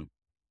I own?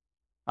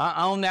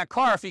 I own that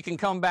car if he can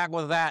come back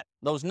with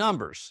those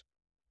numbers,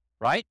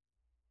 right?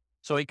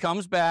 So he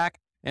comes back,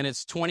 and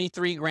it's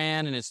 23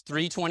 grand, and it's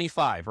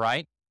 325,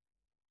 right?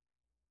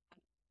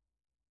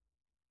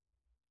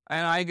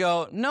 And I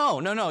go, no,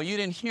 you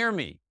didn't hear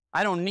me.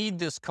 I don't need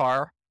this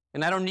car,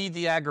 and I don't need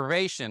the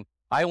aggravation.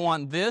 I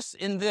want this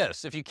and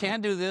this. If you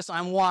can't do this,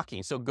 I'm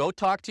walking. So go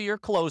talk to your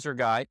closer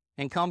guy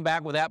and come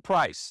back with that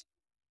price.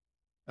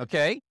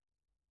 Okay?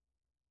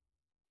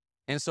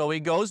 And so he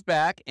goes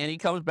back, and he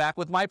comes back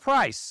with my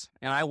price,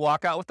 and I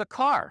walk out with the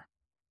car.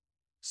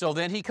 So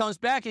then he comes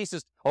back, and he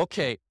says,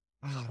 okay,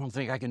 I don't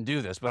think I can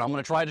do this, but I'm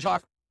going to try to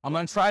talk. I'm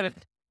going to try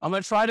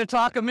to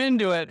talk him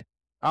into it.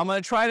 I'm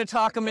going to try to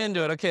talk him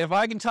into it. Okay, if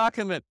I can talk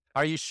him in,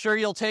 are you sure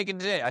you'll take it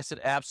today? I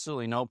said,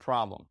 absolutely, no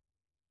problem.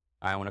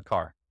 I own a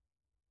car.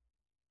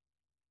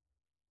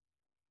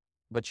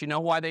 But you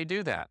know why they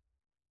do that?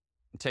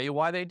 I'll tell you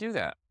why they do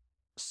that.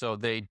 So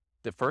the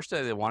first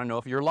day, they want to know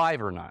if you're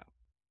alive or not.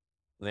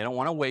 They don't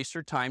want to waste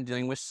their time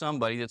dealing with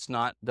somebody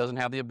doesn't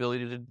have the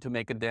ability to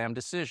make a damn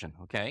decision,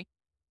 okay?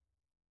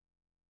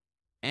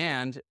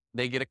 And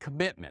they get a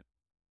commitment.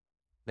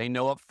 They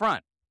know up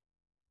front.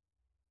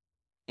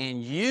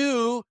 And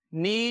you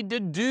need to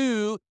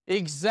do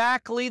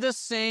exactly the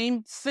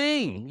same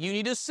thing. You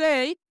need to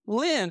say,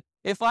 Lynn,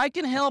 if I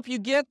can help you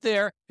get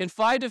there in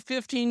 5 to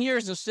 15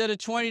 years instead of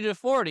 20 to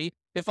 40,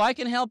 if I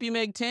can help you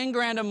make 10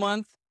 grand a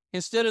month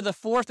instead of the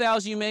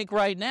 4,000 you make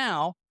right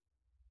now,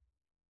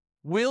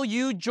 will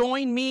you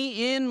join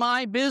me in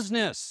my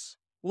business?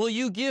 Will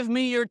you give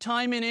me your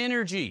time and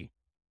energy?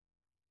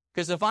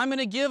 Because if I'm going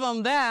to give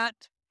him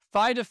that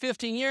 5 to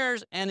 15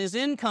 years and his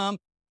income,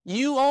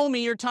 you owe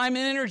me your time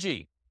and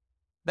energy.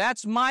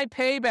 That's my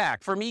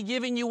payback for me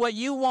giving you what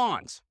you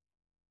want.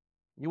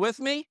 You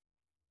with me?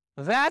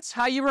 That's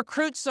how you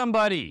recruit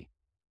somebody.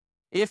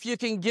 If you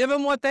can give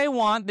them what they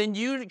want, then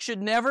you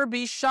should never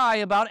be shy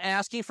about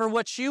asking for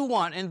what you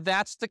want. And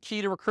that's the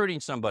key to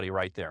recruiting somebody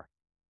right there.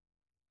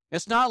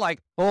 It's not like,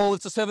 oh,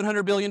 it's a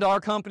 $700 billion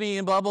company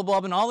and blah, blah, blah,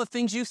 and all the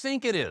things you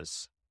think it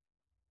is.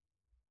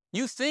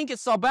 You think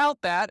it's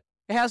about that.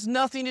 It has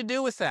nothing to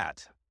do with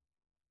that.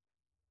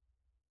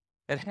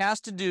 It has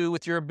to do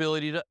with your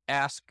ability to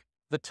ask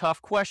the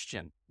tough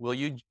question. Will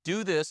you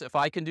do this if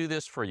I can do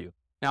this for you?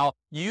 Now,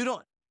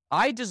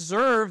 I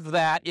deserve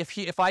that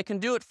if I can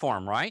do it for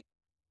him, right?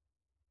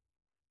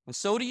 And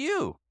so do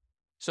you.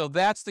 So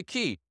that's the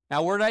key.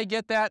 Now, where did I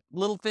get that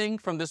little thing?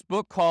 From this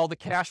book called The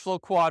Cash Flow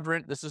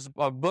Quadrant. This is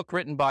a book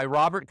written by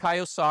Robert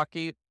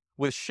Kiyosaki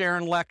with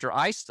Sharon Lecter.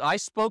 I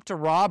spoke to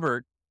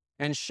Robert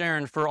and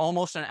Sharon for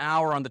almost an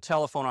hour on the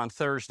telephone on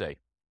Thursday.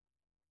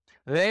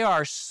 They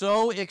are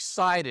so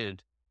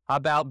excited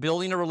about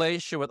building a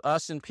relationship with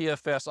us in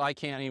PFS, I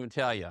can't even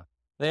tell you.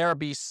 They are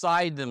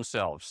beside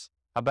themselves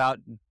about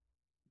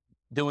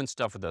doing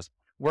stuff with us.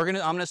 I'm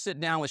gonna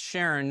sit down with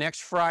Sharon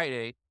next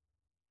Friday.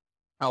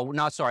 Oh,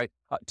 not sorry,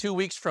 2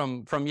 weeks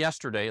from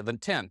yesterday, the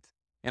 10th,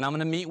 and I'm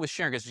gonna meet with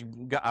Sharon because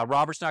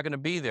Robert's not gonna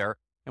be there,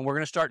 and we're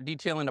gonna start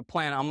detailing a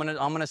plan. I'm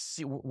gonna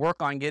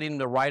work on getting him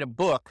to write a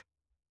book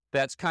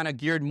that's kind of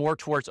geared more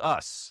towards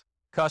us,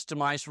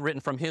 customized, written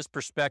from his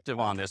perspective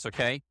on this.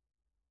 Okay.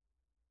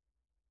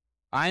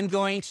 I'm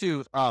going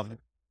to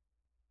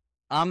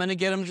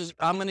get him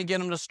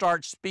to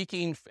start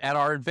speaking at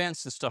our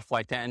events and stuff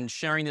like that, and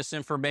sharing this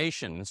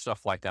information and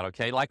stuff like that.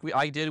 Okay, like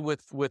I did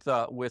with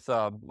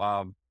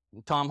Tom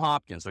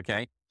Hopkins.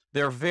 Okay,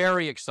 they're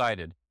very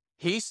excited.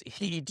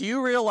 Do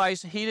you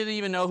realize he didn't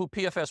even know who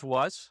PFS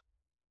was?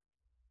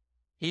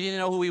 He didn't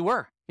know who we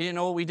were. He didn't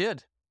know what we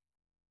did.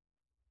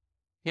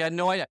 He had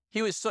no idea.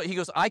 He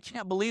goes, I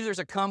can't believe there's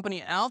a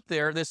company out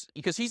there,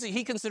 because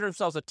he considered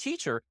himself a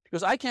teacher. He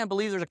goes, I can't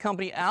believe there's a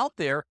company out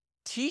there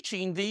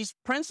teaching these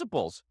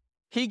principles.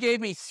 He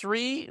gave me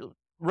 3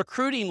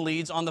 recruiting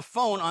leads on the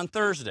phone on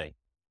Thursday.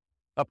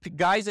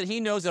 Guys that he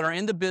knows that are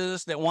in the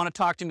business that want to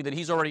talk to me that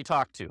he's already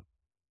talked to.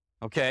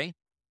 Okay?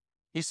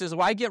 He says,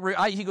 well, I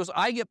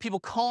get people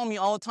calling me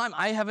all the time.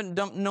 I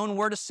haven't known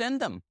where to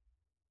send them.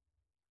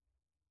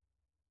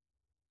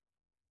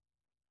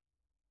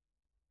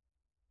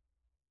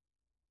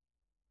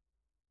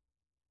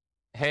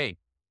 Hey,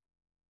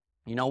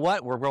 you know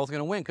what? We're both going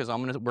to win because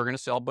we're going to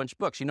sell a bunch of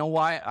books. You know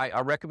why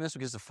I recommend this?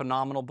 Because it's a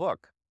phenomenal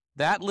book.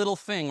 That little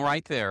thing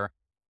right there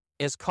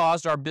has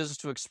caused our business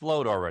to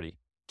explode already.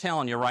 I'm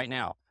telling you right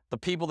now. The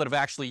people that have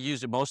actually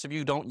used it, most of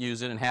you don't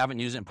use it and haven't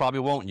used it and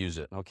probably won't use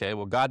it. Okay,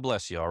 well, God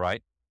bless you, all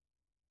right?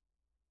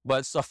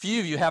 But a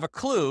few of you have a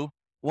clue.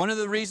 One of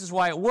the reasons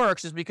why it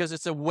works is because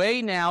it's a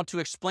way now to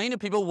explain to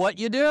people what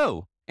you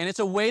do. And it's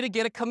a way to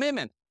get a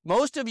commitment.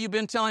 Most of you have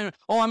been telling me,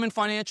 oh, I'm in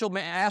financial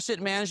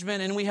asset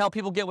management and we help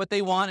people get what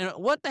they want. And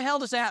what the hell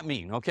does that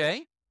mean,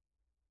 okay?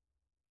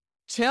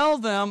 Tell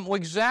them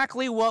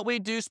exactly what we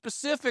do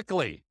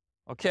specifically,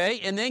 okay?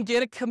 And then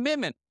get a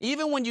commitment.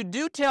 Even when you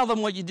do tell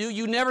them what you do,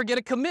 you never get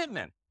a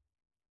commitment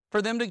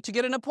for them to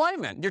get an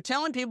appointment. You're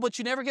telling people, but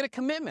you never get a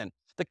commitment.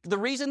 The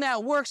reason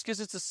that works because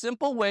it's a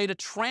simple way to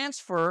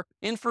transfer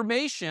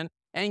information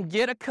and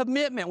get a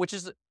commitment, which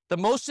is the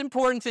most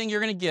important thing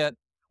you're going to get.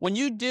 When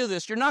you do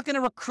this, you're not going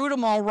to recruit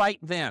them all right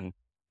then.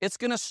 It's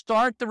going to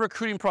start the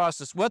recruiting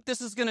process. What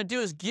this is going to do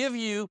is give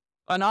you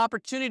an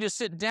opportunity to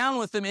sit down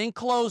with them and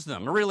close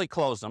them, really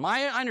close them.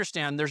 I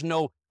understand there's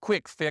no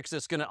quick fix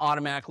that's going to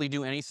automatically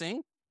do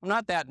anything. I'm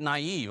not that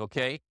naive,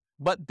 okay?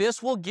 But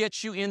this will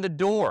get you in the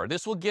door.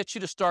 This will get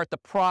you to start the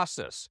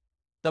process.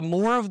 The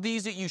more of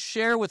these that you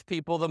share with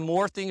people, the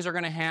more things are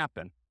going to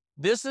happen.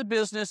 This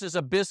business is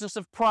a business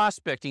of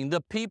prospecting.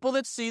 The people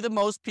that see the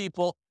most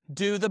people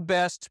do the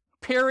best.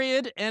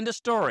 Period. End of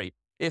story.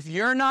 If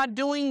you're not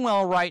doing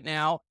well right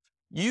now,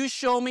 you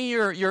show me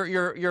your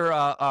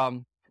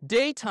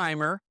day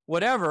timer,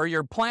 whatever,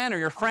 your planner,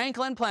 your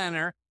Franklin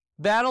planner.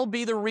 That'll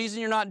be the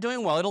reason you're not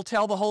doing well. It'll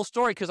tell the whole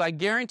story because I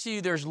guarantee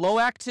you there's low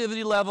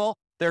activity level,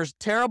 there's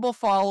terrible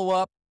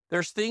follow-up,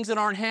 there's things that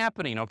aren't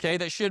happening, okay,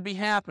 that should be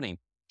happening.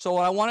 So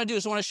what I want to do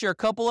is I want to share a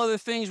couple other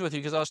things with you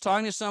because I was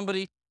talking to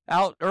somebody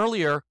out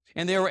earlier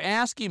and they were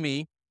asking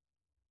me,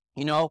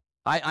 you know,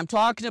 I'm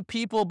talking to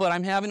people, but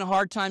I'm having a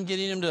hard time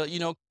getting them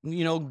to,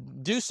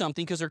 do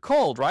something because they're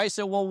cold, right? I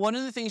said, well, one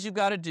of the things you've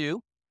got to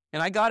do,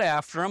 and I got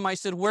after him. I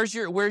said, where's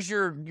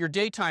your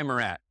day timer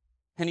at?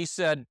 And he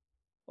said,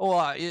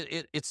 oh,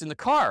 it's in the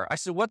car. I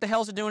said, what the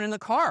hell is it doing in the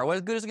car?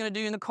 What good is it going to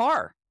do in the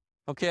car?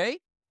 Okay?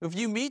 If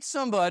you meet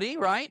somebody,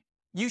 right,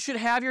 you should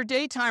have your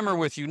day timer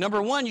with you.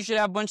 Number one, you should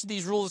have a bunch of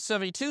these rules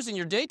of 72s in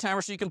your day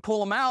timer so you can pull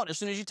them out as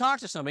soon as you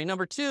talk to somebody.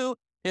 Number two,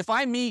 if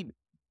I meet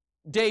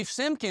Dave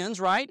Simpkins,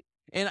 right,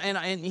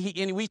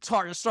 and we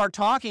start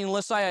talking,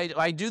 unless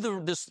I do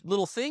this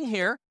little thing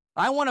here,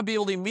 I want to be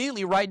able to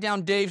immediately write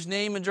down Dave's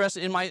name and address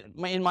in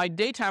my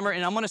day timer,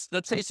 and I'm going to,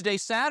 let's say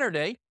today's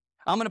Saturday,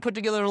 I'm going to put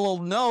together a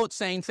little note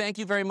saying thank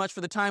you very much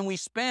for the time we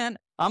spent.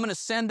 I'm going to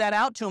send that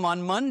out to him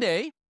on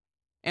Monday,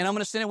 and I'm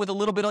going to send it with a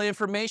little bit of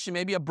information,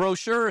 maybe a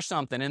brochure or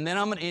something, and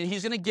then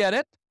he's going to get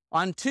it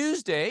on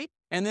Tuesday,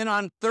 and then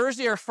on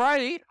Thursday or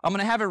Friday, I'm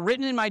going to have it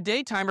written in my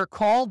day timer,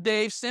 call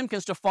Dave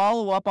Simpkins to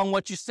follow up on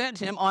what you sent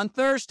him on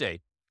Thursday.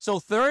 So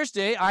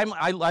Thursday,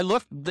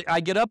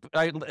 I get up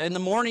in the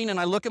morning and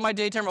I look at my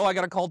day timer. Oh, I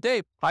got to call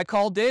Dave. I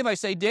call Dave. I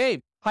say,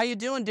 Dave, how you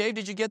doing, Dave?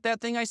 Did you get that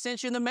thing I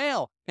sent you in the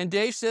mail? And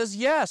Dave says,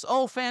 yes.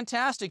 Oh,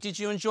 fantastic. Did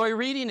you enjoy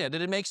reading it?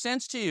 Did it make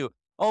sense to you?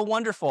 Oh,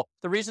 wonderful.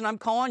 The reason I'm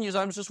calling you is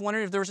I was just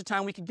wondering if there was a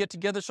time we could get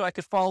together so I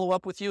could follow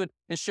up with you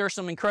and share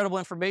some incredible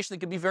information that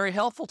could be very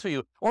helpful to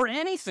you or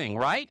anything,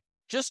 right?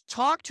 Just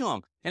talk to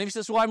him. And if he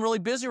says, well, I'm really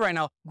busy right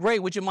now.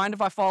 Great. Would you mind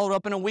if I followed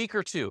up in a week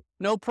or two?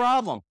 No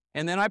problem.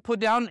 And then I put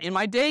down in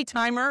my day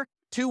timer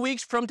 2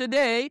 weeks from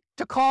today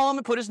to call him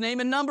and put his name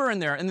and number in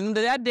there. And then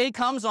that day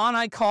comes on,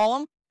 I call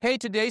him. Hey,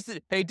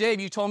 hey, Dave,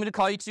 you told me to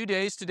call you 2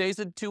 days. Today's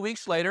 2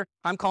 weeks later.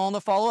 I'm calling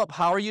to follow up.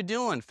 How are you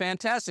doing?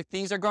 Fantastic.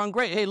 Things are going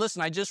great. Hey,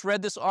 listen, I just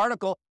read this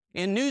article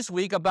in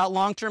Newsweek about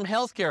long-term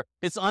health care.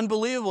 It's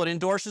unbelievable. It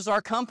endorses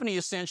our company,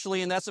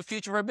 essentially, and that's the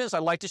future of our business.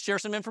 I'd like to share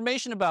some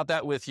information about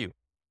that with you.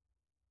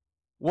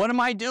 What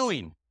am I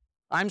doing?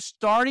 I'm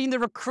starting the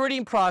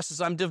recruiting process.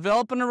 I'm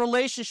developing a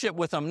relationship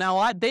with them.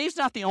 Now, Dave's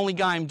not the only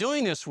guy I'm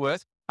doing this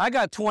with. I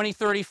got 20,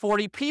 30,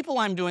 40 people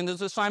I'm doing this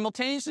with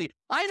simultaneously.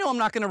 I know I'm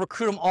not going to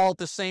recruit them all at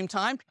the same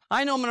time.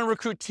 I know I'm going to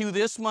recruit 2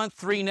 this month,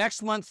 3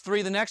 next month,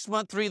 3 the next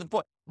month, 3 the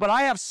fourth. But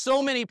I have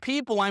so many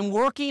people I'm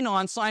working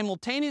on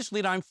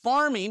simultaneously that I'm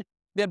farming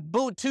that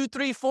 2,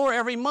 3, 4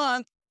 every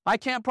month. I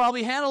can't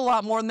probably handle a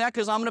lot more than that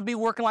because I'm going to be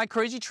working like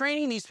crazy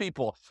training these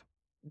people.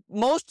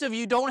 Most of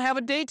you don't have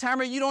a day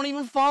timer. You don't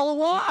even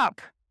follow up.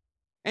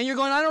 And you're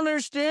going, I don't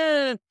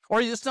understand.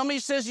 Or somebody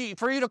says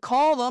for you to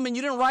call them and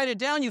you didn't write it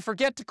down, you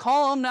forget to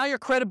call them. Now your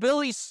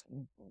credibility's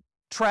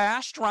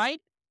trashed,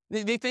 right?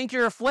 They think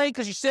you're a flake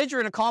because you said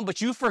you're going to call them, but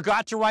you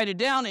forgot to write it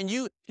down. And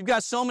you've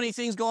got so many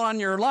things going on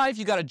in your life.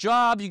 You got a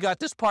job. You got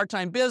this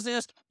part-time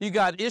business. You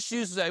got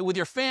issues with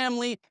your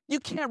family. You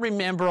can't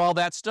remember all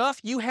that stuff.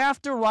 You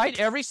have to write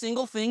every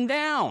single thing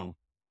down.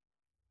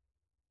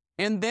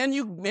 And then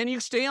you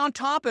stay on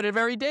top of it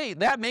every day.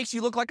 That makes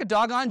you look like a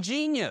doggone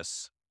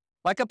genius,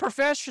 like a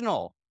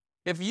professional.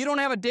 If you don't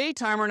have a day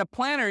timer and a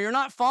planner, you're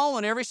not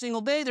following every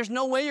single day, there's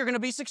no way you're going to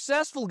be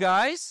successful,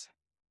 guys.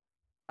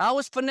 I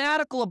was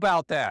fanatical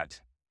about that.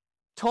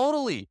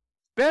 Totally.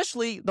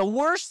 Especially the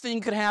worst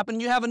thing could happen.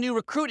 You have a new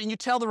recruit and you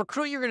tell the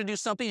recruit you're going to do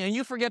something and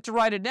you forget to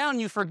write it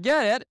down. You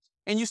forget it.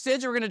 And you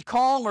said you were going to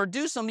call them or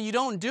do something. You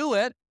don't do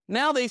it.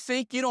 Now they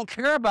think you don't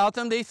care about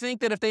them. They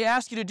think that if they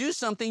ask you to do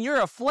something, you're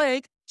a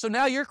flake. So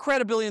now your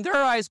credibility in their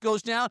eyes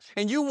goes down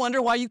and you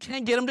wonder why you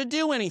can't get them to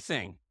do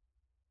anything.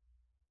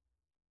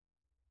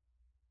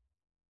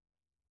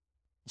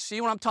 See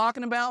what I'm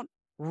talking about?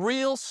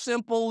 Real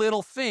simple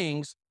little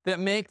things that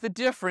make the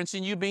difference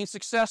in you being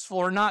successful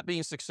or not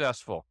being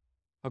successful,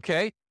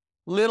 okay?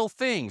 Little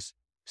things.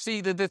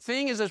 See, the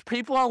thing is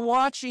people are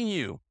watching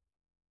you.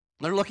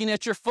 They're looking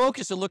at your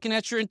focus. They're looking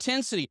at your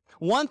intensity.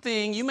 One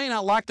thing, you may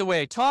not like the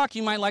way I talk.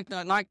 You might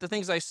not like the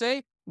things I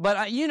say,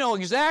 but you know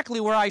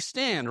exactly where I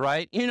stand,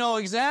 right? You know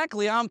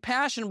exactly I'm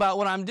passionate about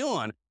what I'm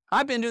doing.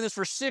 I've been doing this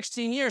for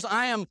 16 years.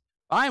 I am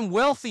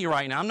wealthy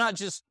right now. I'm not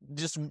just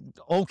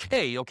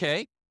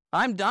okay?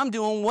 I'm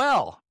doing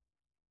well.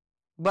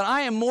 But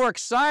I am more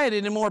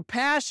excited and more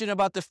passionate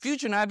about the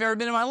future than I've ever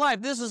been in my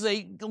life. This is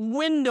a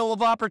window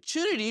of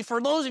opportunity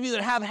for those of you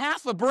that have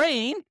half a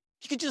brain.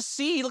 You can just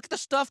see, look at the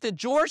stuff that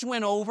George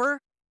went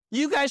over.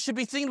 You guys should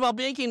be thinking about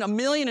making $1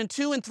 million and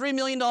 $2 and $3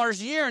 million a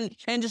year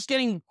and just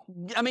getting,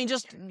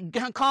 just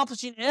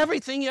accomplishing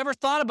everything you ever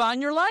thought about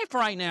in your life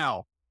right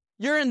now.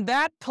 You're in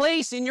that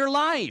place in your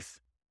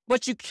life.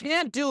 But you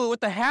can't do it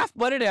with a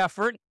half-butted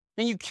effort,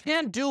 and you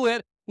can't do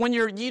it when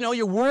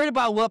you're worried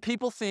about what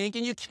people think,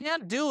 and you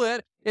can't do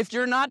it if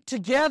you're not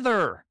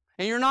together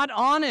and you're not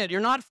on it, you're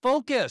not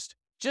focused.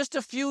 Just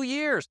a few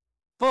years.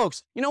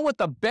 Folks, you know what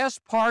the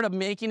best part of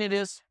making it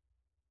is?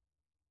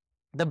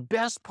 The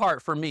best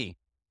part for me,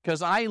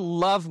 because I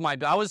love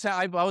I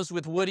was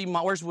with Woody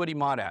Mott. Where's Woody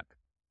Mott at?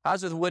 I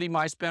was with Woody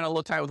Mott. I spent a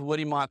little time with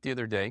Woody Mott the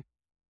other day.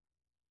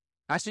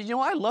 I said,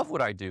 I love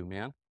what I do,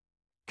 man.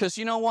 Because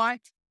you know why?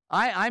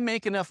 I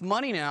make enough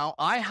money now.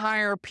 I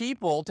hire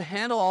people to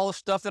handle all the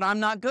stuff that I'm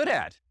not good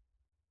at.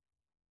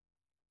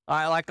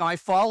 I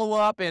follow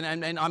up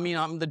and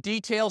the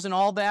details and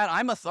all that.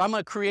 I'm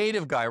a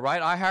creative guy,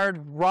 right? I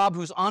hired Rob,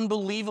 who's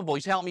unbelievable.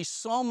 He's helped me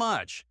so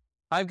much.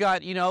 I've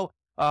got,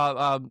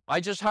 I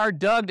just hired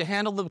Doug to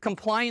handle the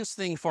compliance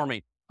thing for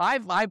me.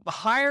 I've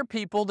hired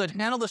people that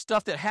handle the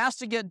stuff that has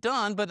to get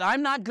done, but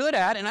I'm not good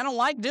at and I don't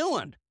like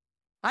doing.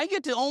 I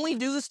get to only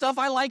do the stuff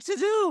I like to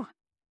do.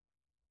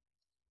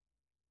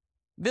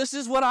 This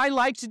is what I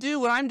like to do.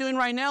 What I'm doing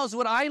right now is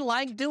what I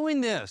like doing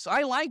this.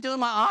 I like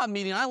doing my op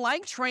meeting. I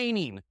like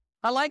training.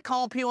 I like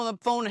calling people on the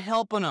phone and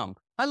helping them.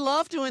 I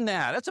love doing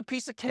that. That's a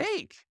piece of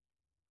cake,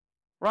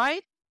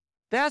 right?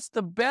 That's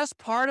the best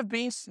part of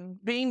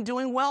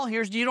doing well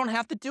here is you don't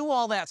have to do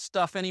all that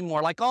stuff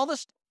anymore. Like all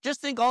this,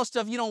 just think all the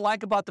stuff you don't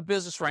like about the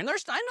business, right?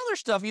 I know there's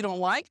stuff you don't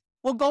like.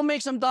 Well, go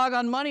make some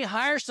doggone money,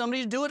 hire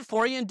somebody to do it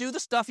for you and do the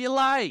stuff you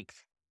like,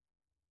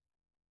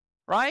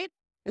 right?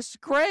 It's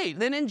great.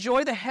 Then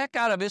enjoy the heck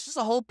out of it. It's just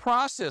a whole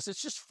process.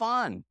 It's just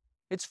fun.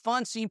 It's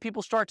fun seeing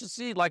people start to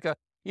see like a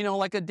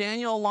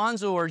Daniel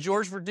Alonso or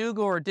George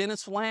Verdugo or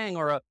Dennis Lang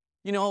or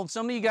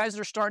some of you guys that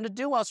are starting to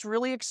do well. It's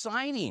really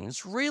exciting.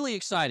 It's really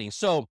exciting.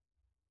 So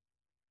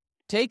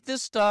take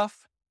this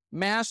stuff,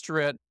 master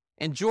it.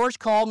 And George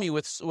called me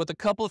with a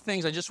couple of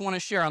things I just want to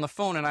share on the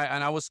phone. And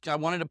I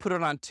wanted to put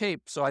it on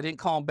tape, so I didn't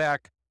call him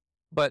back.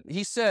 But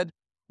he said,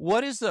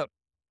 what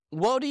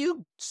do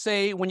you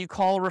say when you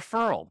call a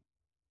referral?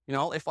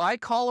 If I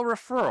call a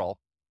referral,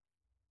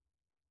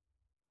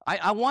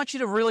 I want you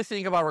to really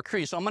think about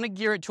recruiting. So I'm going to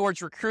gear it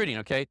towards recruiting,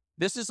 okay?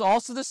 This is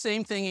also the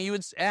same thing you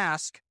would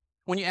ask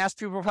when you ask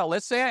people for help.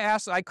 Let's say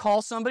I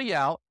call somebody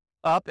up,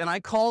 and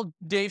I call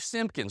Dave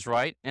Simpkins,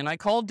 right? And I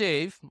call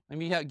Dave. Let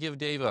me give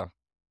Dave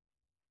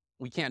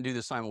we can't do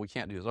this, Simon. We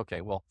can't do this.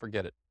 Okay, well,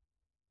 forget it.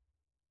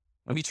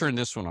 Let me turn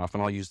this one off,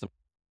 and I'll use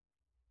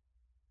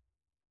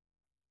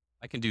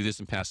I can do this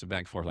and pass it back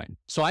and forth.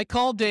 So I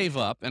call Dave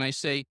up, and I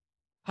say,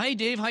 hi,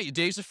 Dave. Hi.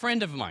 Dave's a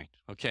friend of mine,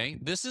 okay?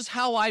 This is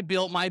how I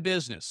built my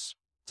business.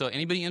 So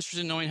anybody interested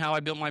in knowing how I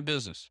built my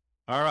business?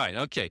 All right,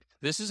 okay.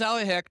 This is how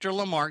Hector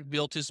LaMarque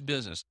built his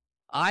business.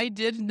 I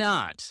did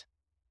not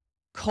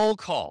cold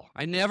call.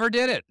 I never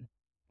did it.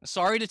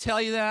 Sorry to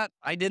tell you that.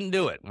 I didn't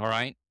do it, all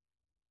right?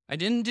 I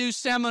didn't do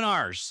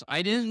seminars.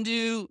 I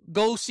didn't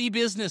go see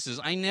businesses.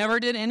 I never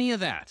did any of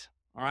that,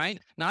 all right?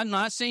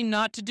 Not saying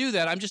not to do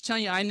that. I'm just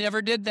telling you I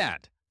never did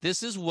that.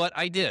 This is what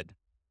I did.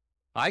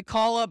 I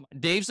call up,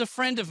 Dave's a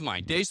friend of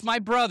mine. Dave's my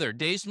brother.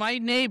 Dave's my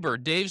neighbor.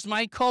 Dave's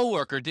my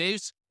coworker.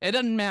 It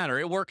doesn't matter.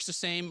 It works the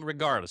same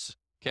regardless,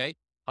 okay?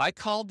 I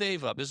call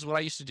Dave up. This is what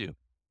I used to do.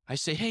 I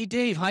say, hey,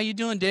 Dave, how you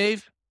doing,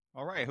 Dave?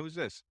 All right, who's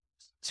this?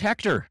 It's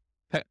Hector.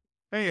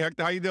 Hey,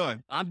 Hector, how you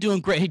doing? I'm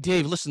doing great. Hey,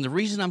 Dave, listen, the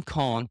reason I'm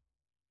calling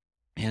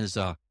is,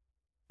 God,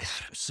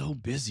 I'm so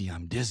busy.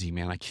 I'm dizzy,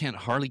 man. I can't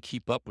hardly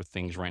keep up with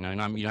things right now.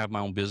 And I have my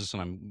own business,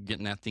 and I'm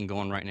getting that thing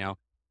going right now.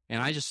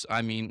 And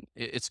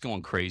it's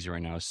going crazy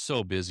right now. It's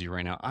so busy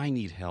right now. I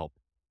need help.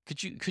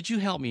 Could you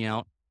help me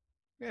out?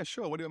 Yeah,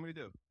 sure. What do you want me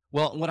to do?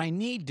 Well, what I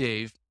need,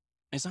 Dave,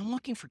 is I'm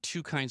looking for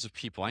two kinds of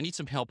people. I need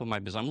some help in my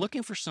business. I'm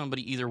looking for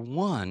somebody, either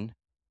one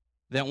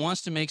that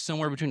wants to make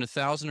somewhere between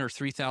 $1,000 or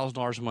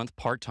 $3,000 a month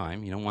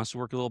part-time, wants to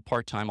work a little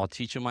part-time. I'll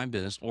teach them my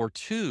business. Or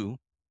two,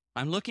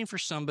 I'm looking for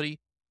somebody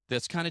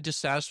that's kind of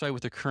dissatisfied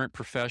with their current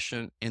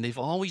profession, and they've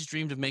always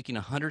dreamed of making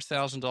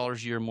 $100,000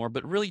 a year or more,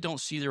 but really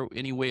don't see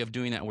any way of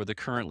doing that where they're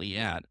currently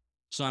at.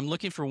 So I'm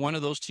looking for one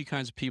of those two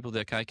kinds of people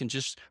that I can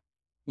just,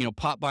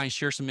 pop by and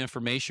share some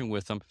information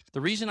with them.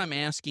 The reason I'm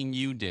asking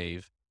you,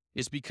 Dave,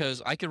 is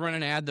because I could run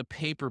an ad in the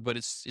paper, but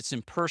it's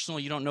impersonal.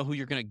 You don't know who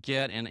you're going to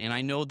get, and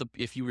I know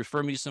if you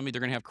refer me to somebody, they're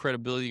going to have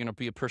credibility. You're going to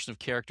be a person of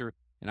character,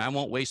 and I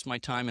won't waste my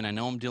time, and I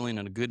know I'm dealing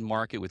in a good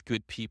market with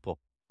good people.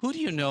 Who do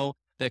you know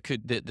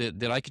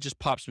that I could just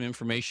pop some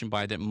information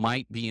by that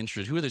might be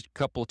interested? Who are the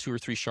couple, two or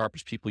three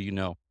sharpest people you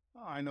know?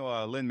 Oh, I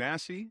know Lynn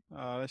Massey.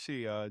 Let's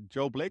see.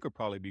 Joe Blake would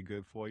probably be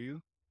good for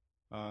you.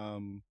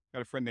 Got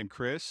a friend named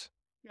Chris.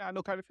 Yeah, I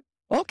know kind of.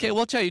 Okay,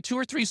 well, I'll tell you, two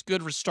or three is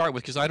good to start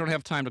with because I don't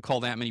have time to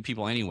call that many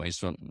people anyway.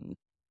 So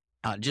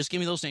just give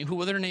me those names.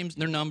 Who are their names,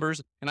 their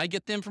numbers, and I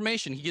get the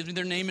information. He gives me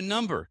their name and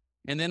number,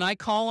 and then I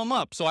call them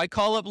up. So I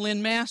call up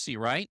Lynn Massey,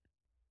 right?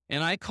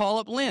 And I call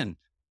up Lynn,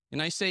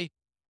 and I say,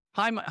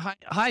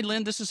 Hi,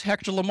 Lynn. This is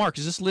Hector LaMarque.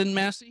 Is this Lynn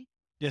Massey?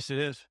 Yes, it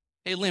is.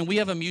 Hey, Lynn, we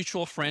have a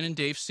mutual friend in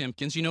Dave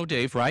Simpkins. You know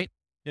Dave, right?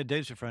 Yeah,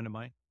 Dave's a friend of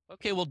mine.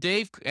 Okay, well,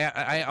 Dave,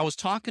 I was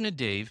talking to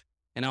Dave,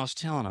 and I was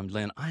telling him,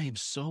 Lynn, I am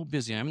so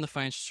busy. I'm in the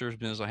financial service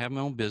business. I have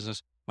my own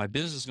business. My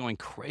business is going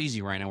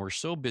crazy right now. We're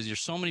so busy. There's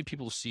so many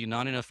people to see,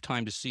 not enough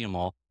time to see them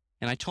all.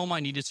 And I told him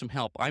I needed some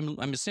help. I'm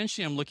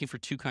looking for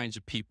two kinds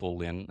of people,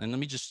 Lynn. And let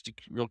me just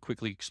real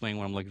quickly explain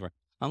what I'm looking for.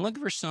 I'm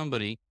looking for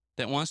somebody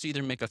that wants to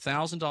either make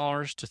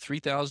 $1,000 to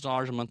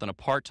 $3,000 a month on a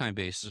part-time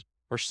basis,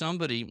 or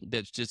somebody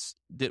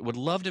that would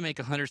love to make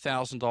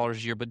 $100,000 a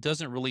year, but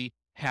doesn't really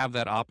have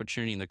that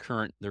opportunity in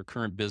their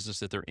current business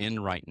that they're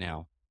in right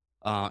now.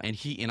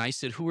 And I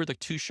said, who are the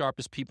two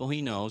sharpest people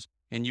he knows?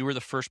 And you were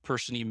the first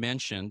person he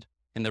mentioned.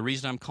 And the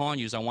reason I'm calling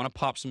you is I want to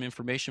pop some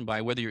information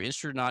by. Whether you're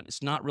interested or not,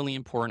 it's not really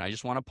important. I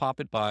just want to pop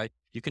it by.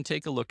 You can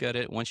take a look at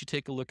it. Once you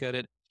take a look at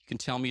it, you can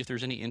tell me if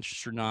there's any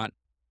interest or not.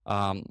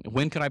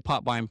 When could I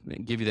pop by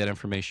and give you that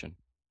information?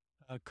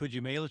 Could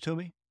you mail it to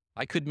me?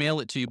 I could mail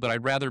it to you, but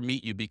I'd rather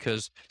meet you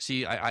because,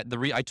 see,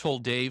 I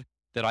told Dave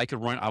that I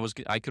could run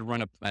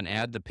an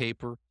ad in the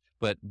paper,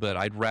 but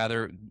I'd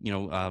rather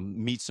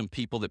meet some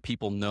people that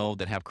people know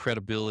that have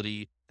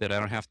credibility,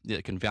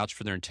 that can vouch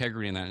for their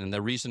integrity and that. And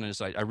the reason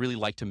is I really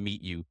like to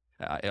meet you.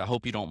 I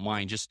hope you don't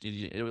mind.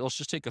 It'll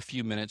just take a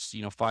few minutes,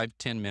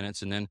 5-10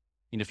 minutes, and then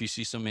if you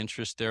see some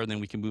interest there, then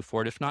we can move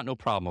forward. If not, no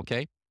problem.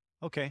 Okay.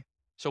 Okay.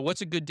 So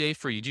what's a good day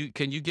for you?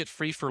 Can you get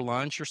free for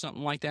lunch or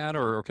something like that?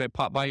 Or can I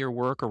pop by your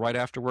work or right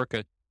after work?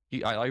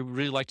 I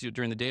really like to do it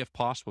during the day if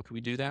possible. Could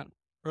we do that?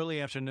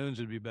 Early afternoons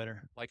would be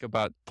better. Like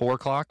about 4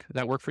 o'clock? Does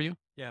that work for you?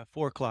 Yeah,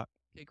 4 o'clock.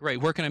 Okay,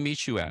 great. Where can I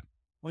meet you at?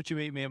 Why don't you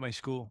meet me at my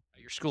school?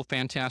 Your school,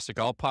 fantastic.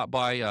 I'll pop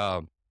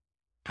by.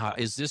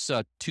 Is this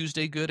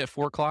Tuesday good at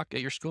 4 o'clock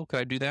at your school? Could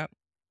I do that?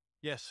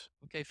 Yes.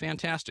 Okay,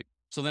 fantastic.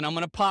 So then I'm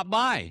going to pop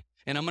by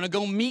and I'm going to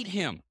go meet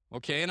him.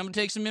 Okay, and I'm going to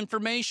take some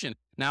information.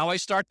 Now I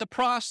start the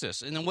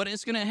process. And then what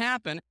is going to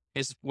happen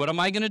is, what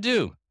am I going to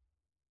do?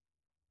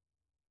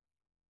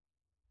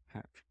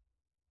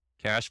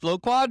 Cash flow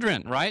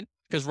quadrant, right?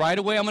 Because right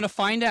away I'm going to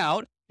find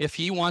out if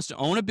he wants to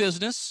own a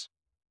business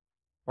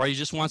or he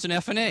just wants an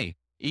F&A.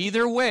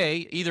 Either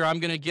way, either I'm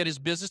going to get his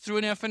business through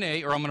an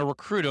F&A or I'm going to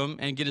recruit him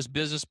and get his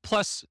business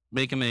plus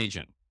make him an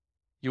agent.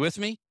 You with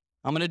me?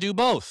 I'm going to do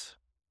both.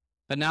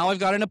 But now I've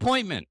got an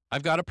appointment.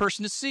 I've got a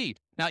person to see.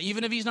 Now,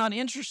 even if he's not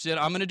interested,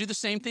 I'm going to do the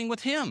same thing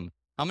with him.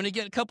 I'm going to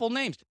get a couple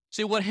names.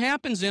 See, what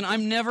happens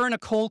I'm never in a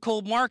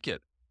cold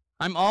market.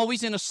 I'm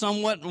always in a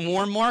somewhat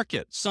warm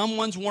market,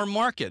 someone's warm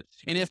market.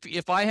 And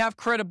if I have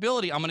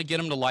credibility, I'm going to get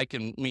them to like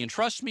me and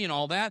trust me and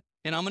all that.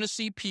 And I'm going to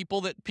see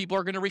people that people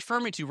are going to refer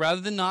me to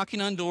rather than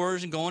knocking on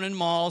doors and going in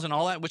malls and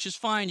all that, which is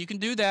fine. You can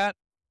do that,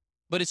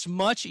 but it's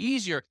much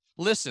easier.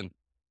 Listen,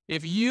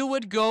 if you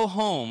would go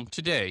home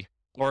today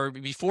or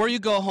before you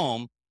go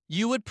home,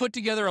 you would put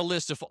together a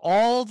list of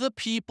all the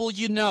people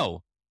you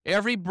know,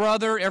 every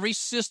brother, every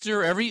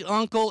sister, every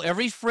uncle,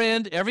 every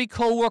friend, every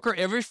coworker,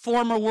 every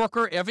former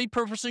worker, every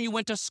person you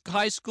went to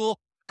high school,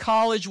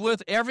 college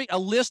with, a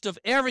list of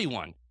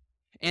everyone,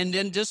 and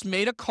then just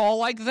made a call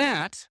like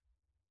that.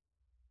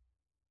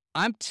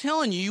 I'm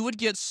telling you, you would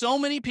get so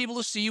many people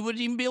to see, you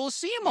wouldn't even be able to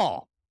see them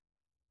all.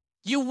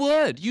 You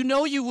would. You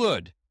know you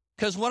would.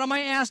 Because what am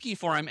I asking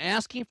for? I'm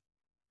asking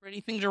or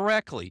anything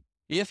directly.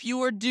 If you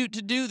were due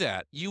to do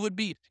that, you would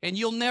be, and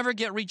you'll never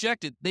get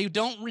rejected. They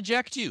don't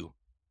reject you.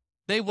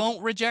 They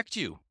won't reject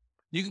you.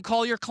 You can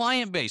call your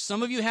client base.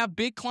 Some of you have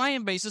big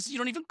client bases. You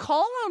don't even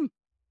call them.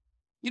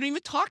 You don't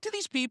even talk to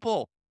these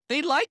people.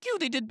 They like you.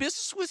 They did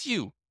business with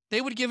you.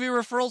 They would give you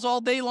referrals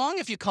all day long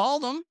if you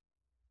called them,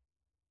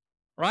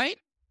 right?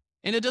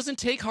 And it doesn't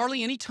take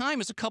hardly any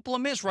time. It's a couple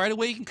of minutes. Right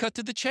away, you can cut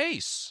to the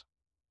chase.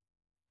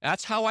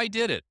 That's how I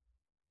did it.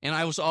 And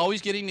I was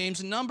always getting names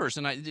and numbers,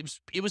 and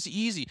it was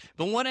easy.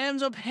 But what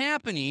ends up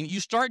happening,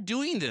 you start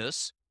doing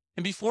this,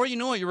 and before you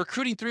know it, you're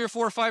recruiting 3 or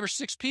 4 or 5 or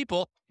 6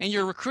 people, and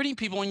you're recruiting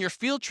people in your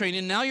field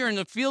training. Now you're in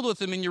the field with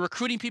them, and you're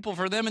recruiting people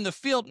for them in the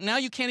field. Now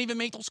you can't even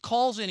make those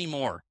calls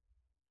anymore.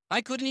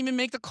 I couldn't even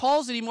make the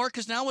calls anymore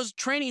because now I was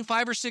training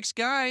 5 or 6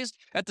 guys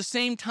at the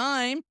same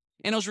time,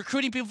 and I was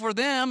recruiting people for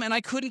them, and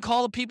I couldn't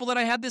call the people that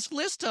I had this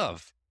list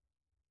of.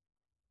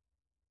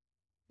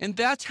 And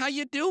that's how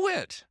you do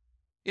it.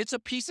 It's a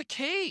piece of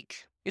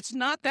cake. It's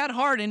not that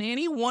hard, and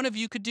any one of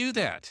you could do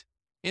that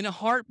in a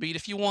heartbeat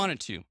if you wanted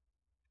to.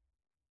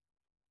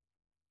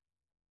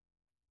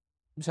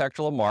 It's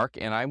Hector LaMarque,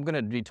 and I'm going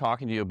to be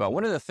talking to you about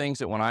one of the things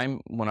that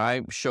when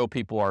I show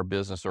people our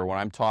business or when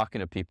I'm talking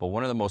to people,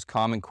 one of the most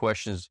common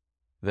questions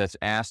that's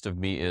asked of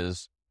me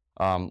is,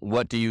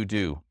 what do you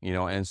do? You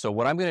know, and so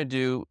what I'm going to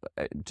do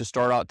to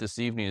start out this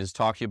evening is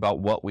talk to you about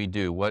what we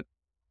do, what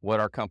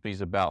our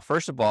company's about.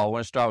 First of all, I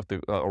want to start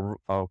with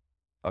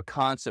a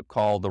concept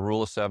called the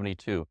Rule of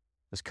 72.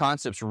 This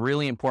concept's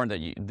really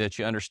important that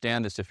you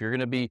understand this. If you're going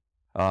to be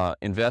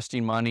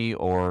investing money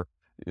or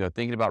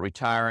thinking about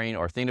retiring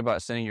or thinking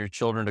about sending your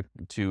children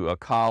to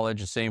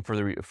college and same for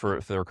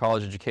their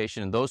college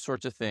education and those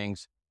sorts of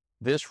things,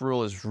 this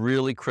rule is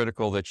really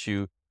critical that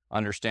you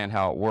understand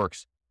how it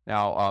works.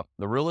 Now,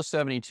 the Rule of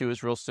 72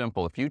 is real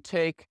simple. If you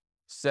take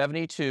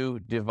 72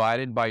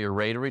 divided by your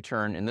rate of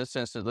return, in this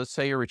instance, let's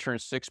say your return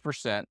is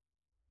 6%,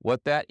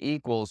 what that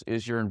equals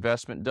is your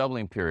investment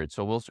doubling period.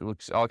 So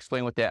I'll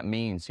explain what that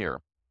means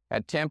here.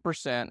 At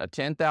 10%, a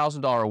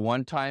 $10,000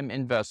 one-time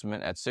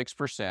investment at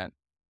 6%,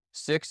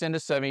 6 into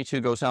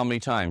 72 goes how many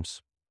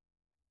times?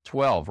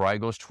 12, right? It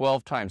goes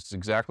 12 times. That's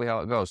exactly how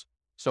it goes.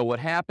 So what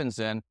happens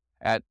then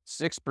at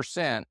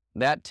 6%,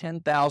 that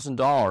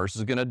 $10,000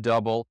 is going to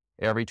double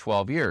every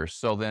 12 years.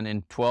 So then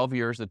in 12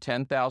 years, the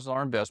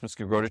 $10,000 investments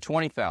can grow to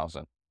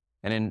 $20,000.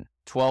 And in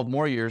 12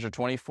 more years or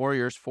 24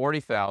 years,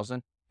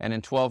 $40,000. And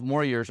in 12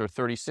 more years or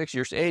 36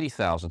 years,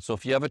 $80,000. So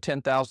if you have a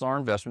 $10,000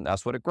 investment,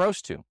 that's what it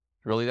grows to.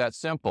 It's really that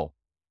simple.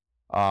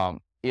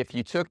 If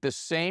you took the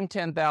same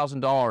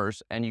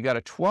 $10,000 and you got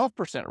a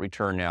 12%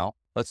 return now,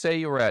 let's say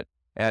you were at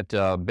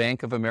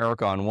Bank of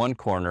America on one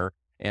corner,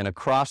 and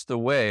across the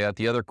way at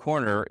the other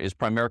corner is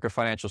Primerica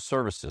Financial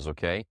Services,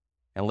 okay?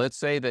 And let's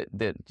say that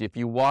if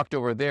you walked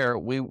over there,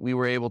 we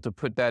were able to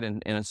put that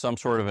in some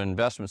sort of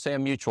investment, say a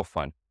mutual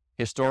fund.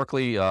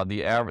 Historically,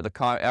 the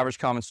average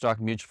common stock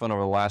mutual fund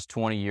over the last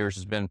 20 years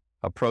has been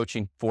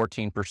approaching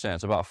 14%.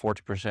 It's about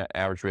 40%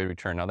 average rate of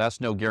return. Now,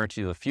 that's no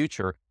guarantee of the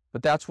future,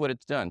 but that's what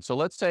it's done. So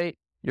let's say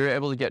you're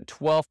able to get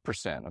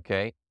 12%,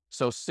 okay?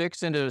 So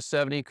 6 into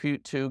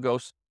 72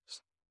 goes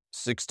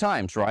 6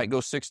 times, right?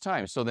 Goes 6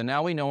 times. So then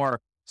now we know our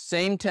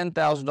same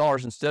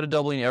 $10,000, instead of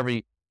doubling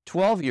every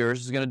 12 years,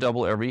 is going to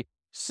double every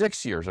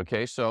 6 years,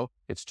 okay? So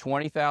it's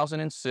 20,000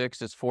 in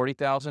 6, it's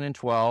 40,000 in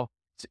 12,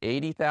 it's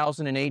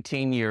 80,000 in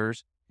 18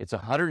 years, it's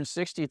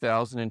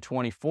 160,000 in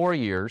 24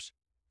 years,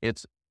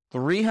 it's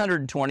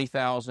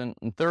 320,000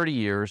 in 30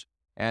 years,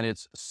 and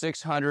it's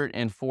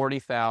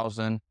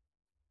 640,000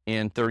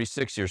 in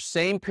 36 years.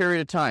 Same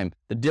period of time.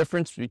 The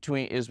difference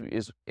between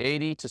is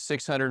 80 to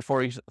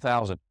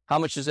 640,000. How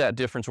much does that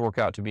difference work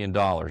out to be in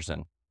dollars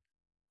then?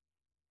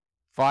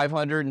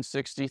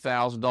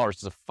 $560,000.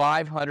 It's a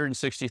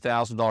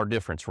 $560,000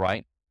 difference,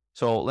 right?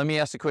 So let me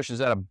ask the question, is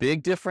that a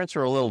big difference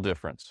or a little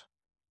difference?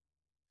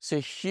 It's a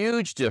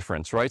huge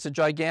difference, right? It's a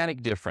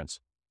gigantic difference.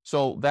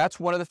 So that's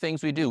one of the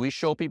things we do. We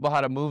show people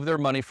how to move their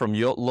money from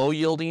low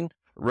yielding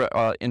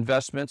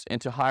investments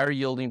into higher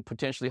yielding,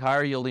 potentially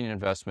higher yielding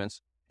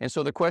investments. And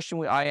so the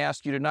question I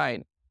ask you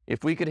tonight,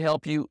 if we could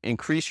help you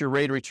increase your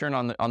rate of return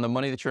on the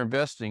money that you're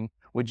investing,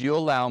 would you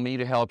allow me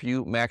to help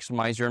you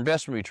maximize your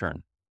investment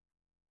return?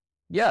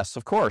 Yes,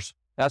 of course.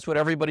 That's what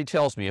everybody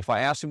tells me. If I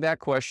ask them that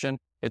question,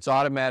 it's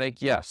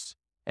automatic yes.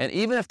 And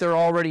even if they're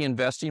already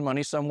investing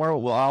money somewhere,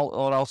 what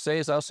I'll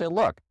say,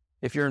 look,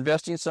 if you're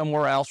investing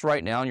somewhere else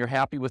right now and you're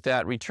happy with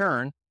that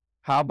return,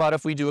 how about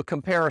if we do a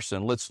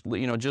comparison?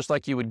 Just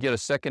like you would get a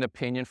second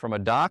opinion from a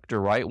doctor,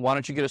 right? Why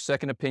don't you get a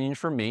second opinion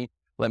from me?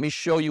 Let me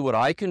show you what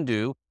I can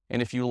do.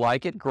 And if you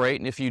like it,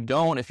 great. And if you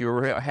don't, if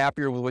you're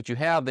happier with what you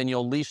have, then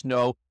you'll at least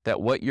know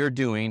that what you're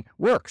doing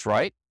works,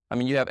 right? I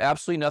mean, you have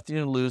absolutely nothing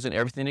to lose and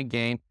everything to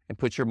gain, and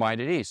put your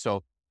mind at ease.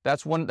 So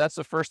that's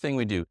the first thing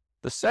we do.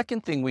 The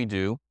second thing we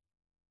do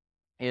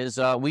is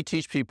we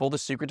teach people the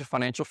secret to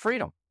financial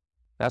freedom.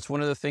 That's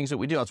one of the things that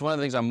we do. That's one of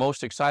the things I'm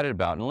most excited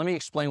about. And let me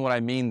explain what I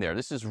mean there.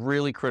 This is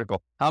really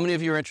critical. How many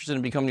of you are interested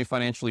in becoming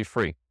financially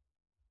free?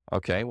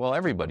 Okay, well,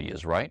 everybody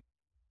is, right?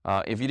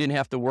 If you didn't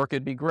have to work,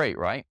 it'd be great,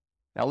 right?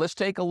 Now let's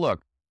take a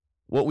look.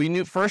 what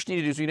we first need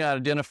to do is we need to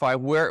identify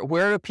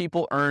where do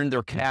people earn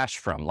their cash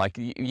from? Like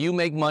you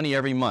make money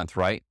every month,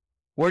 right?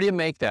 Where do you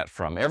make that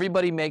from?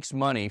 Everybody makes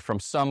money from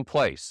some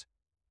place.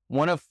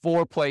 One of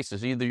four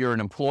places. Either you're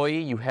an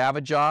employee, you have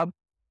a job,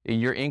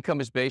 and your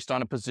income is based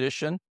on a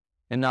position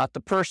and not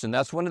the person.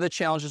 That's one of the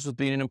challenges with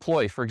being an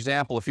employee. For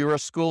example, if you were a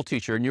school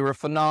teacher and you were a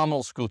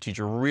phenomenal school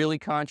teacher, really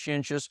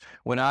conscientious,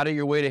 went out of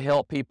your way to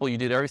help people, you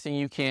did everything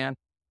you can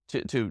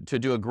to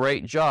do a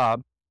great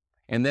job,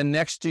 and then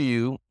next to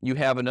you, you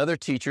have another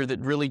teacher that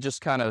really just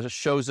kind of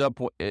shows up,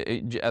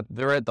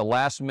 they're at the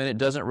last minute,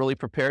 doesn't really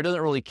prepare,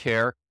 doesn't really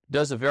care,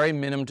 does a very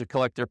minimum to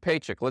collect their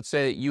paycheck. Let's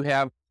say that you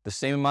have the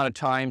same amount of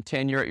time,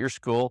 tenure at your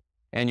school,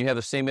 and you have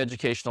the same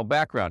educational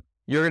background.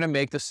 You're going to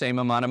make the same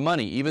amount of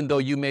money, even though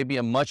you may be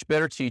a much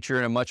better teacher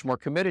and a much more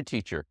committed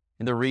teacher.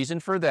 And the reason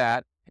for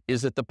that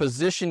is that the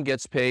position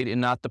gets paid and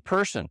not the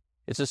person.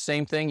 It's the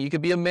same thing. You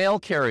could be a mail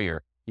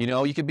carrier. You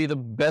know, you could be the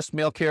best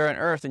mail carrier on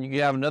earth, and you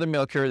could have another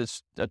mail carrier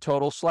that's a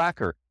total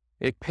slacker.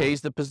 It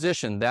pays the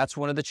position. That's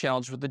one of the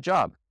challenges with the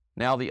job.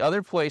 Now, the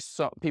other place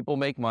some people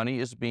make money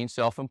is being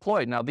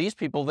self-employed. Now, these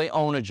people, they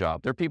own a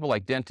job. They're people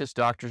like dentists,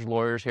 doctors,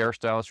 lawyers,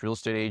 hairstylists, real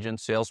estate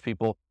agents,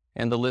 salespeople,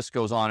 and the list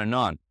goes on and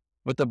on.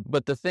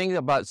 But the thing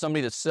about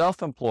somebody that's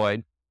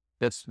self-employed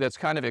that's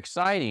kind of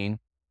exciting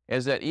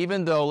is that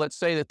even though, let's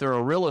say that they're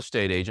a real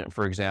estate agent,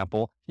 for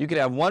example, you could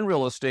have one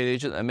real estate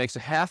agent that makes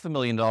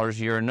 $500,000 a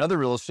year, another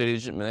real estate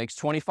agent that makes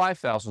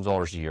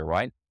 $25,000 a year,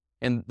 right?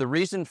 And the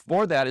reason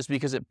for that is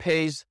because it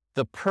pays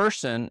the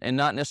person and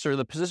not necessarily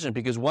the position,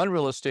 because one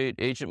real estate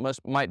agent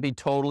might be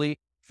totally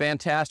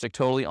fantastic,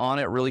 totally on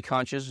it, really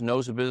conscious,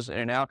 knows the business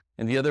in and out,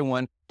 and the other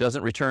one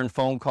doesn't return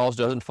phone calls,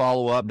 doesn't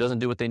follow up, doesn't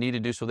do what they need to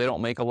do, so they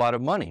don't make a lot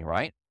of money,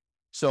 right?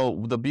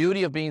 So the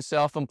beauty of being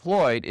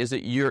self-employed is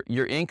that your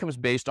income is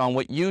based on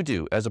what you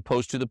do as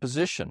opposed to the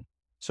position.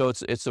 So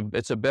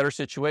it's a better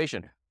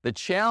situation. The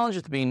challenge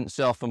with being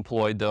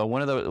self-employed, though,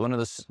 one of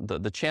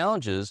the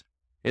challenges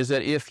is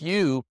that if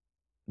you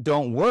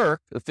don't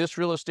work, if this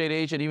real estate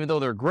agent, even though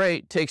they're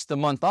great, takes the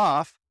month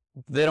off,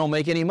 they don't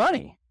make any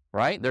money,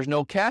 right? There's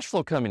no cash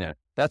flow coming in.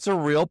 That's a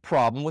real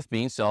problem with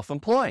being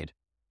self-employed.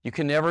 You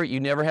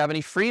never have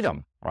any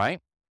freedom, right?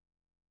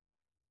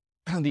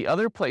 The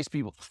other place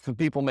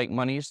people make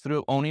money is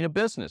through owning a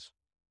business,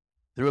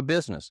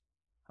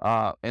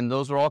 and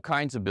those are all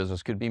kinds of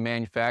business. Could be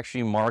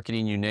manufacturing,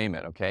 marketing, you name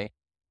it, okay?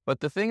 But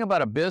the thing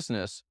about a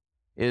business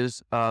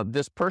is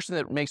this person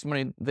that makes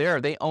money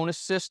there, they own a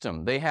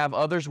system. They have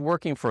others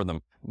working for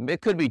them.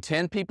 It could be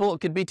 10 people.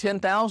 It could be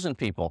 10,000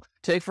 people.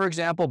 Take, for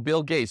example,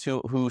 Bill Gates,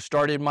 who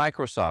started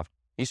Microsoft.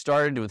 He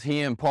started with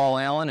he and Paul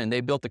Allen, and they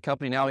built the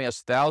company. Now he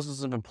has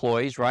thousands of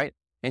employees, right?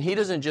 And he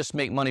doesn't just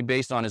make money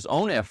based on his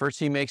own efforts.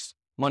 He makes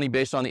money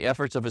based on the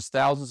efforts of his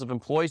thousands of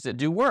employees that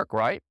do work,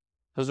 right?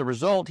 As a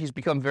result, he's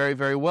become very,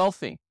 very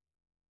wealthy.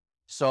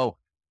 So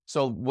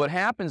what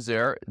happens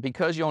there,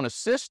 because you own a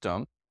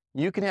system,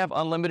 you can have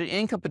unlimited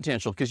income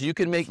potential because you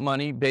can make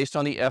money based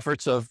on the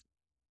efforts of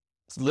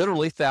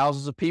literally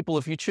thousands of people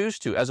if you choose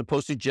to, as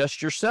opposed to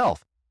just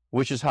yourself,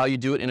 which is how you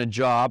do it in a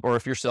job or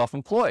if you're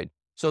self-employed.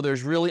 So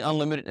there's really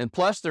unlimited, and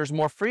plus there's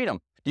more freedom.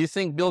 Do you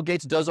think Bill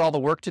Gates does all the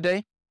work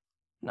today?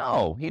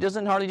 No, he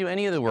doesn't hardly do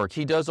any of the work.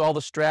 He does all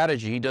the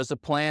strategy. He does the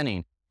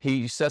planning.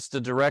 He sets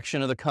the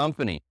direction of the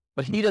company,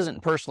 but he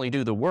doesn't personally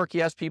do the work. He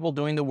has people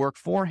doing the work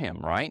for him,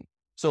 right?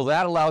 So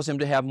that allows him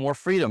to have more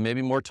freedom,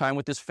 maybe more time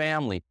with his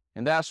family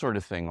and that sort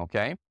of thing,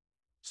 okay?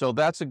 So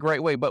that's a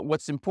great way. But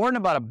what's important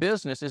about a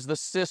business is the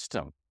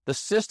system. The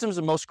system's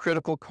the most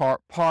critical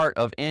part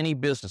of any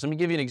business. Let me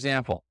give you an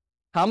example.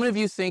 How many of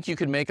you think you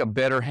could make a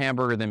better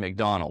hamburger than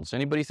McDonald's?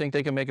 Anybody think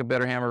they can make a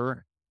better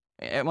hamburger?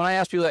 And when I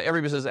ask people that,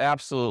 everybody says,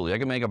 absolutely. I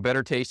can make a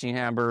better tasting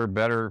hamburger,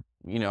 better,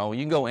 you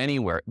can go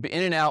anywhere.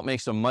 In-N-Out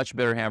makes a much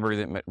better hamburger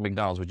than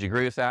McDonald's. Would you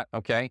agree with that?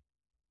 Okay.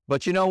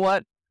 But you know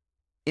what?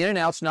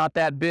 In-N-Out's not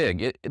that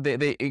big.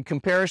 In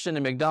comparison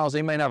to McDonald's,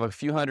 they might have a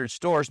few hundred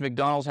stores.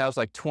 McDonald's has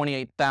like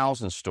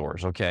 28,000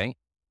 stores, okay?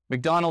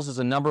 McDonald's is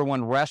the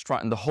 #1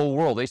 restaurant in the whole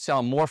world. They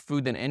sell more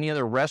food than any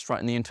other restaurant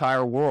in the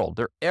entire world.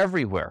 They're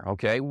everywhere,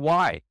 okay?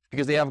 Why?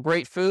 Because they have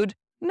great food?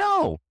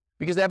 No,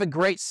 because they have a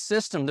great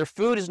system. Their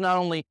food is not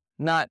only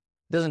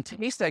doesn't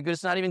taste that good,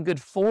 it's not even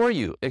good for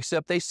you,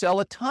 except they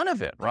sell a ton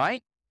of it,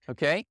 right?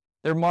 Okay?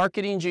 They're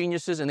marketing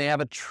geniuses and they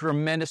have a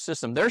tremendous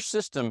system. Their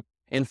system,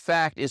 in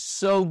fact, is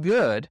so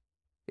good,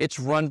 it's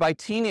run by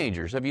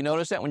teenagers. Have you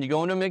noticed that when you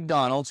go into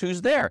McDonald's,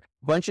 who's there?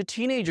 A bunch of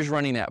teenagers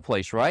running that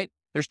place, right?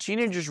 There's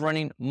teenagers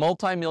running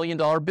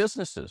multi-million-dollar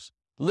businesses.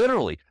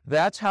 Literally,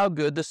 that's how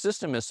good the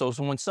system is. So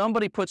when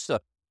somebody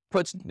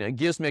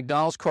gives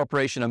McDonald's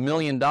Corporation $1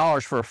 million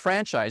for a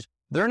franchise,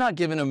 they're not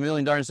giving $1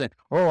 million and saying,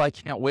 oh, I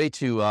can't wait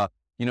to,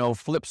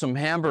 flip some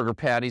hamburger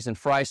patties and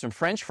fry some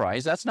French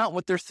fries. That's not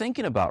what they're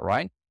thinking about,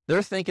 right?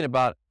 They're thinking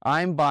about,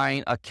 I'm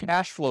buying a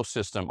cash flow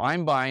system.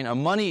 I'm buying a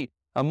money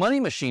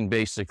machine,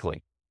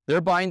 basically.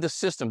 They're buying the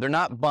system. They're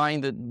not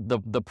buying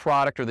the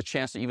product or the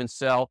chance to even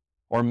sell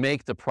or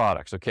make the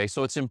products, okay?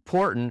 So it's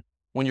important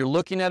when you're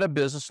looking at a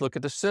business, look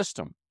at the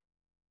system.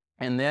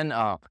 And then,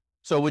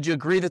 so would you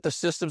agree that the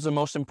system's the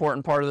most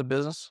important part of the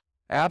business?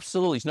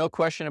 Absolutely. There's no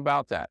question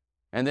about that.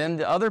 And then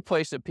the other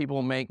place that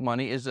people make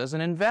money is as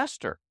an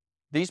investor.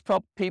 These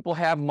people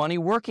have money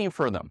working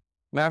for them.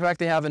 Matter of fact,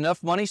 they have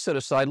enough money set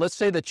aside. Let's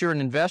say that you're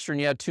an investor and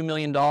you have $2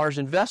 million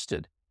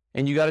invested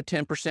and you got a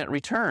 10%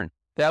 return.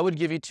 That would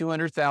give you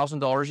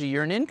 $200,000 a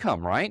year in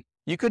income, right?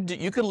 You could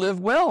live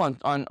well on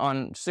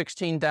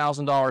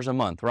 $16,000 a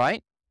month,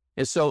 right?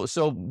 And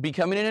so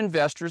becoming an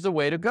investor is the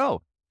way to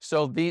go.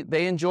 So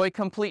they enjoy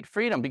complete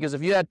freedom, because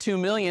if you had $2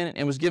 million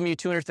and was giving you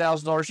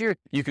 $200,000 a year,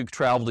 you could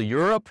travel to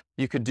Europe,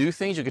 you could do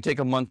things, you could take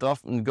a month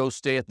off and go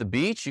stay at the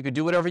beach, you could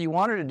do whatever you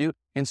wanted to do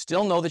and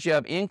still know that you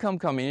have income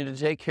coming in to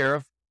take care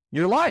of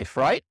your life,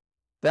 right?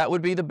 That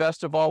would be the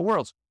best of all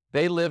worlds.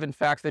 They live, in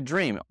fact, the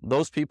dream.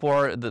 Those people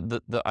are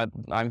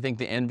I think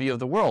the envy of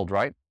the world,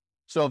 right?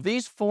 So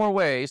these 4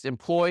 ways: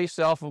 employee,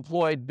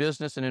 self-employed,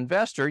 business, and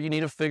investor, you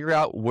need to figure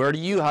out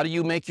how do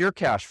you make your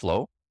cash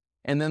flow?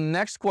 And then the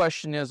next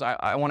question is,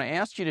 I want to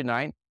ask you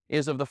tonight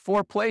is, of the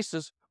 4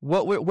 places,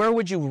 where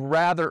would you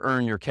rather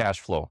earn your cash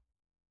flow?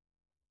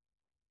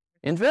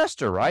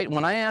 Investor, right?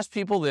 When I ask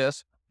people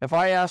this, if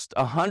I asked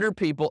 100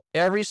 people,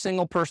 every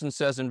single person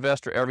says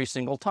investor every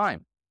single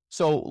time.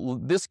 So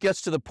this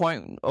gets to the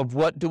point of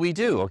what do we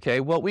do, okay?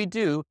 What we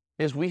do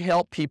is we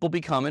help people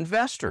become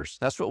investors.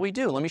 That's what we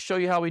do. Let me show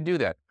you how we do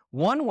that.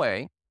 One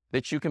way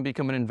that you can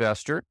become an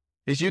investor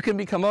is you can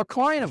become a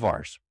client of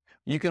ours.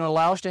 You can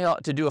allow us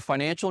to do a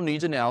financial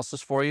needs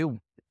analysis for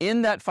you.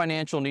 In that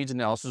financial needs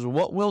analysis,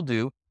 what we'll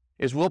do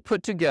is we'll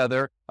put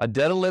together a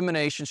debt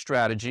elimination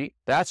strategy.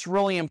 That's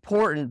really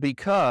important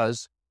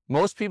because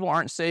most people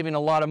aren't saving a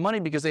lot of money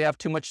because they have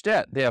too much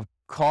debt. They have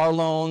car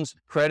loans,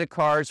 credit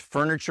cards,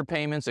 furniture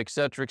payments, et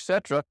cetera, et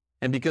cetera.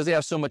 And because they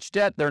have so much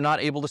debt, they're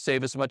not able to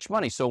save as much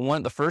money. So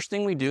the first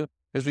thing we do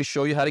is we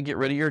show you how to get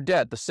rid of your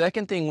debt. The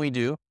second thing we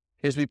do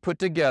is we put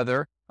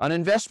together an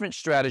investment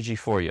strategy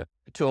for you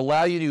to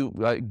allow you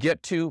to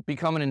get to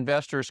become an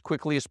investor as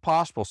quickly as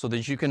possible so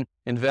that you can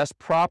invest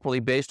properly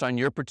based on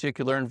your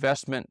particular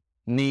investment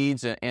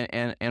needs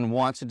and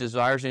wants and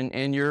desires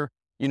and your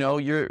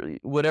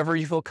whatever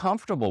you feel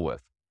comfortable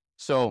with.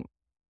 So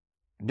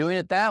doing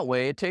it that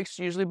way, it takes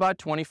usually about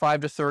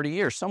 25 to 30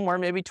 years, somewhere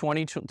maybe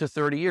 20 to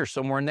 30 years,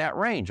 somewhere in that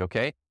range,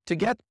 okay, to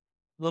get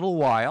a little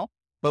while,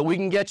 but we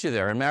can get you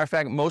there. As a matter of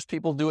fact, most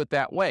people do it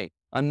that way.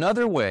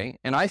 Another way,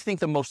 and I think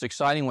the most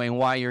exciting way and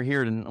why you're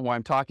here and why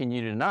I'm talking to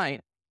you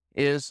tonight,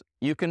 is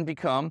you can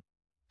become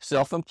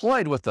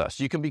self-employed with us.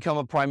 You can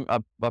become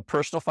a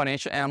personal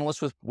financial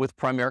analyst with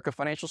Primerica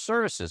Financial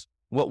Services.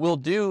 What we'll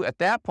do at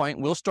that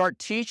point, we'll start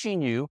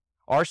teaching you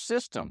our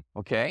system,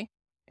 okay?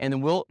 And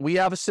then we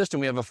have a system.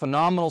 We have a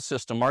phenomenal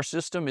system. Our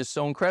system is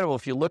so incredible.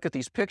 If you look at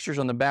these pictures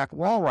on the back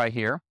wall right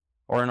here,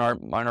 or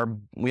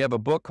we have a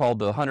book called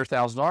the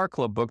 $100,000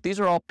 Club book. These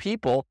are all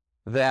people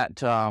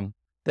that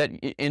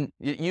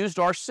used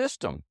our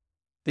system.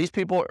 These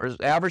people,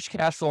 average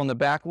cash flow on the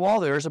back wall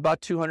there is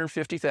about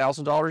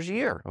 $250,000 a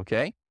year,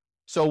 okay?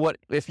 So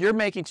if you're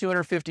making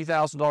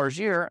 $250,000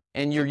 a year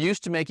and you're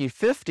used to making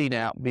 50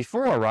 now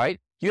before, right?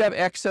 You have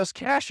excess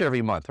cash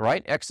every month,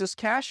 right? Excess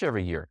cash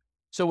every year.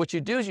 So what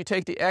you do is you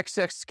take the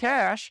excess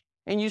cash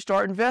and you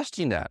start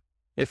investing that.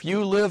 If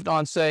you lived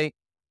on, say,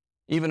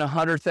 even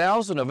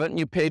 100,000 of it and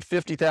you paid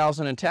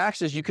 50,000 in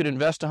taxes, you could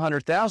invest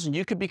 100,000.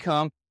 You could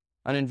become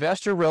an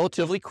investor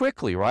relatively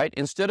quickly, right?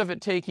 Instead of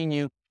it taking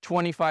you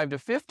 25 to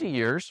 50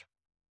 years,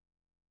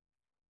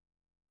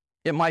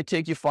 it might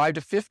take you 5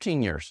 to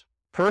 15 years.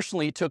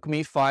 Personally, it took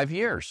me 5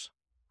 years.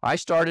 I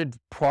started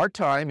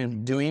part-time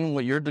and doing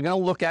what you're going to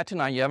look at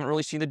tonight. You haven't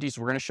really seen the details.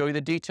 We're going to show you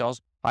the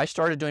details. I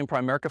started doing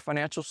Primerica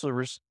Financial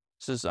Services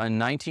in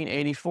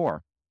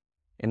 1984.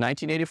 In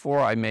 1984,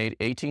 I made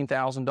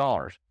 $18,000.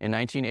 In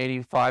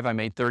 1985, I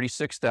made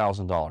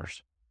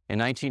 $36,000. In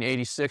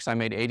 1986, I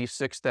made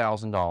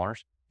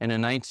 $86,000. And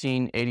in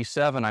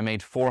 1987, I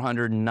made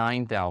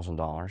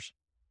 $409,000.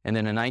 And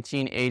then in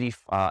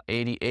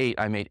 1988,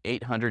 I made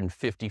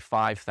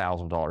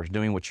 $855,000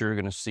 doing what you're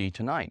going to see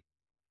tonight.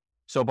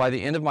 So by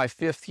the end of my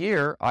 5th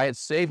year, I had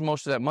saved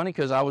most of that money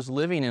because I was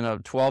living in a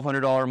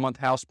 $1,200 a month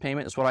house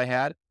payment is what I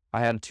had. I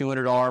had a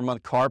 $200 a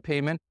month car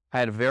payment. I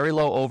had a very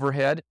low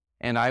overhead,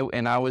 and I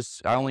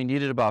only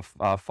needed about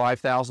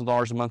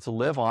 $5,000 a month to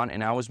live on,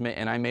 and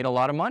I made a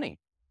lot of money.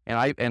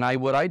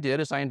 What I did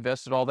is I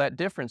invested all that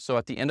difference. So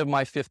at the end of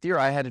my 5th year,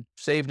 I had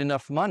saved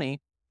enough money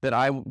that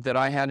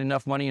I had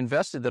enough money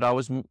invested that I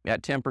was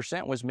at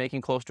 10% was making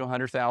close to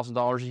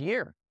 $100,000 a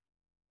year.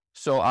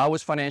 So I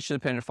was financially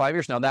independent in 5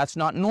 years. Now that's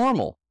not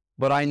normal,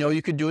 but I know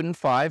you could do it in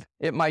 5.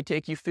 It might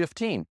take you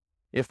 15.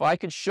 If I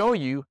could show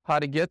you how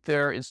to get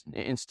there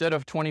instead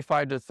of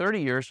 25 to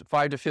 30 years,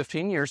 5 to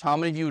 15 years, how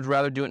many of you would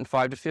rather do it in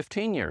 5 to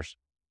 15 years?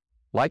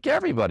 Like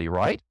everybody,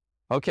 right?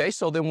 Okay,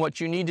 so then what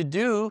you need to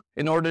do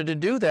in order to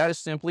do that is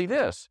simply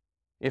this.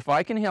 If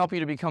I can help you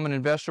to become an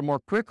investor more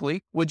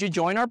quickly, would you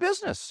join our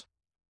business?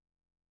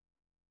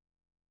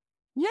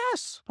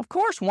 Yes, of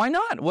course. Why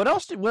not? What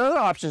other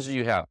options do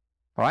you have?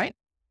 Right?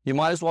 You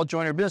might as well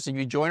join our business. If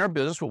you join our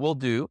business, what we'll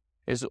do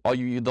is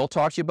they'll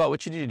talk to you about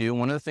what you need to do.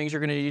 One of the things you're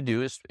going to need to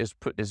do is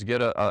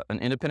get an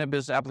independent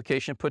business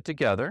application put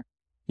together.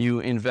 You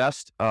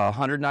invest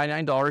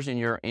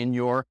 $199 in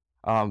your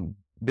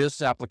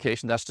business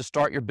application. That's to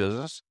start your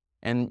business,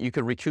 and you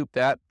could recoup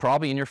that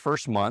probably in your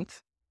first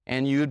month,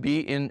 and you would be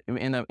in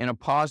a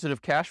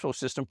positive cash flow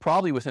system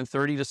probably within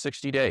 30 to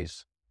 60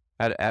 days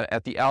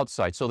at the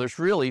outside. So there's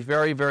really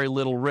very, very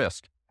little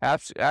risk.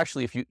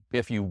 Actually,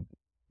 if you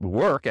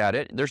work at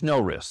it, there's no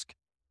risk.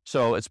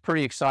 So it's a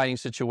pretty exciting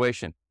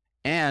situation.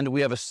 And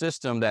we have a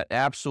system that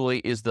absolutely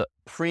is the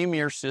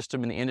premier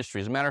system in the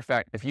industry. As a matter of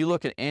fact, if you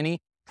look at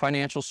any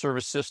financial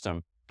service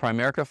system,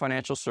 Primerica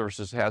Financial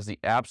Services has the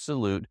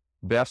absolute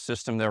best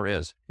system there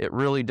is. It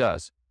really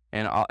does.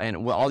 And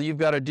all you've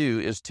got to do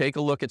is take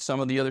a look at some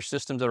of the other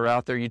systems that are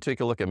out there. You take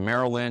a look at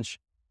Merrill Lynch,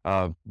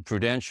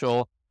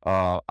 Prudential,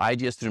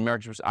 IDS through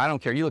American. I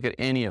don't care. You look at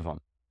any of them.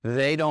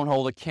 They don't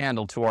hold a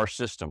candle to our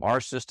system. Our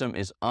system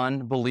is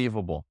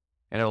unbelievable.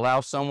 And it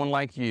allows someone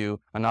like you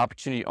an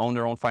opportunity to own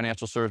their own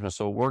financial service.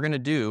 So what we're going to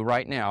do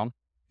right now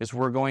is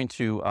we're going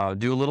to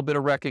do a little bit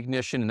of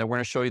recognition, and then we're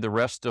going to show you the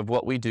rest of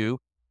what we do.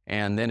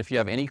 And then if you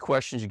have any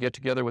questions, you get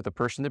together with the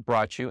person that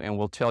brought you, and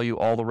we'll tell you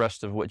all the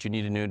rest of what you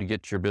need to know to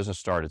get your business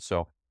started.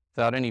 So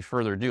without any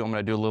further ado, I'm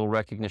going to do a little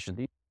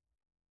recognition.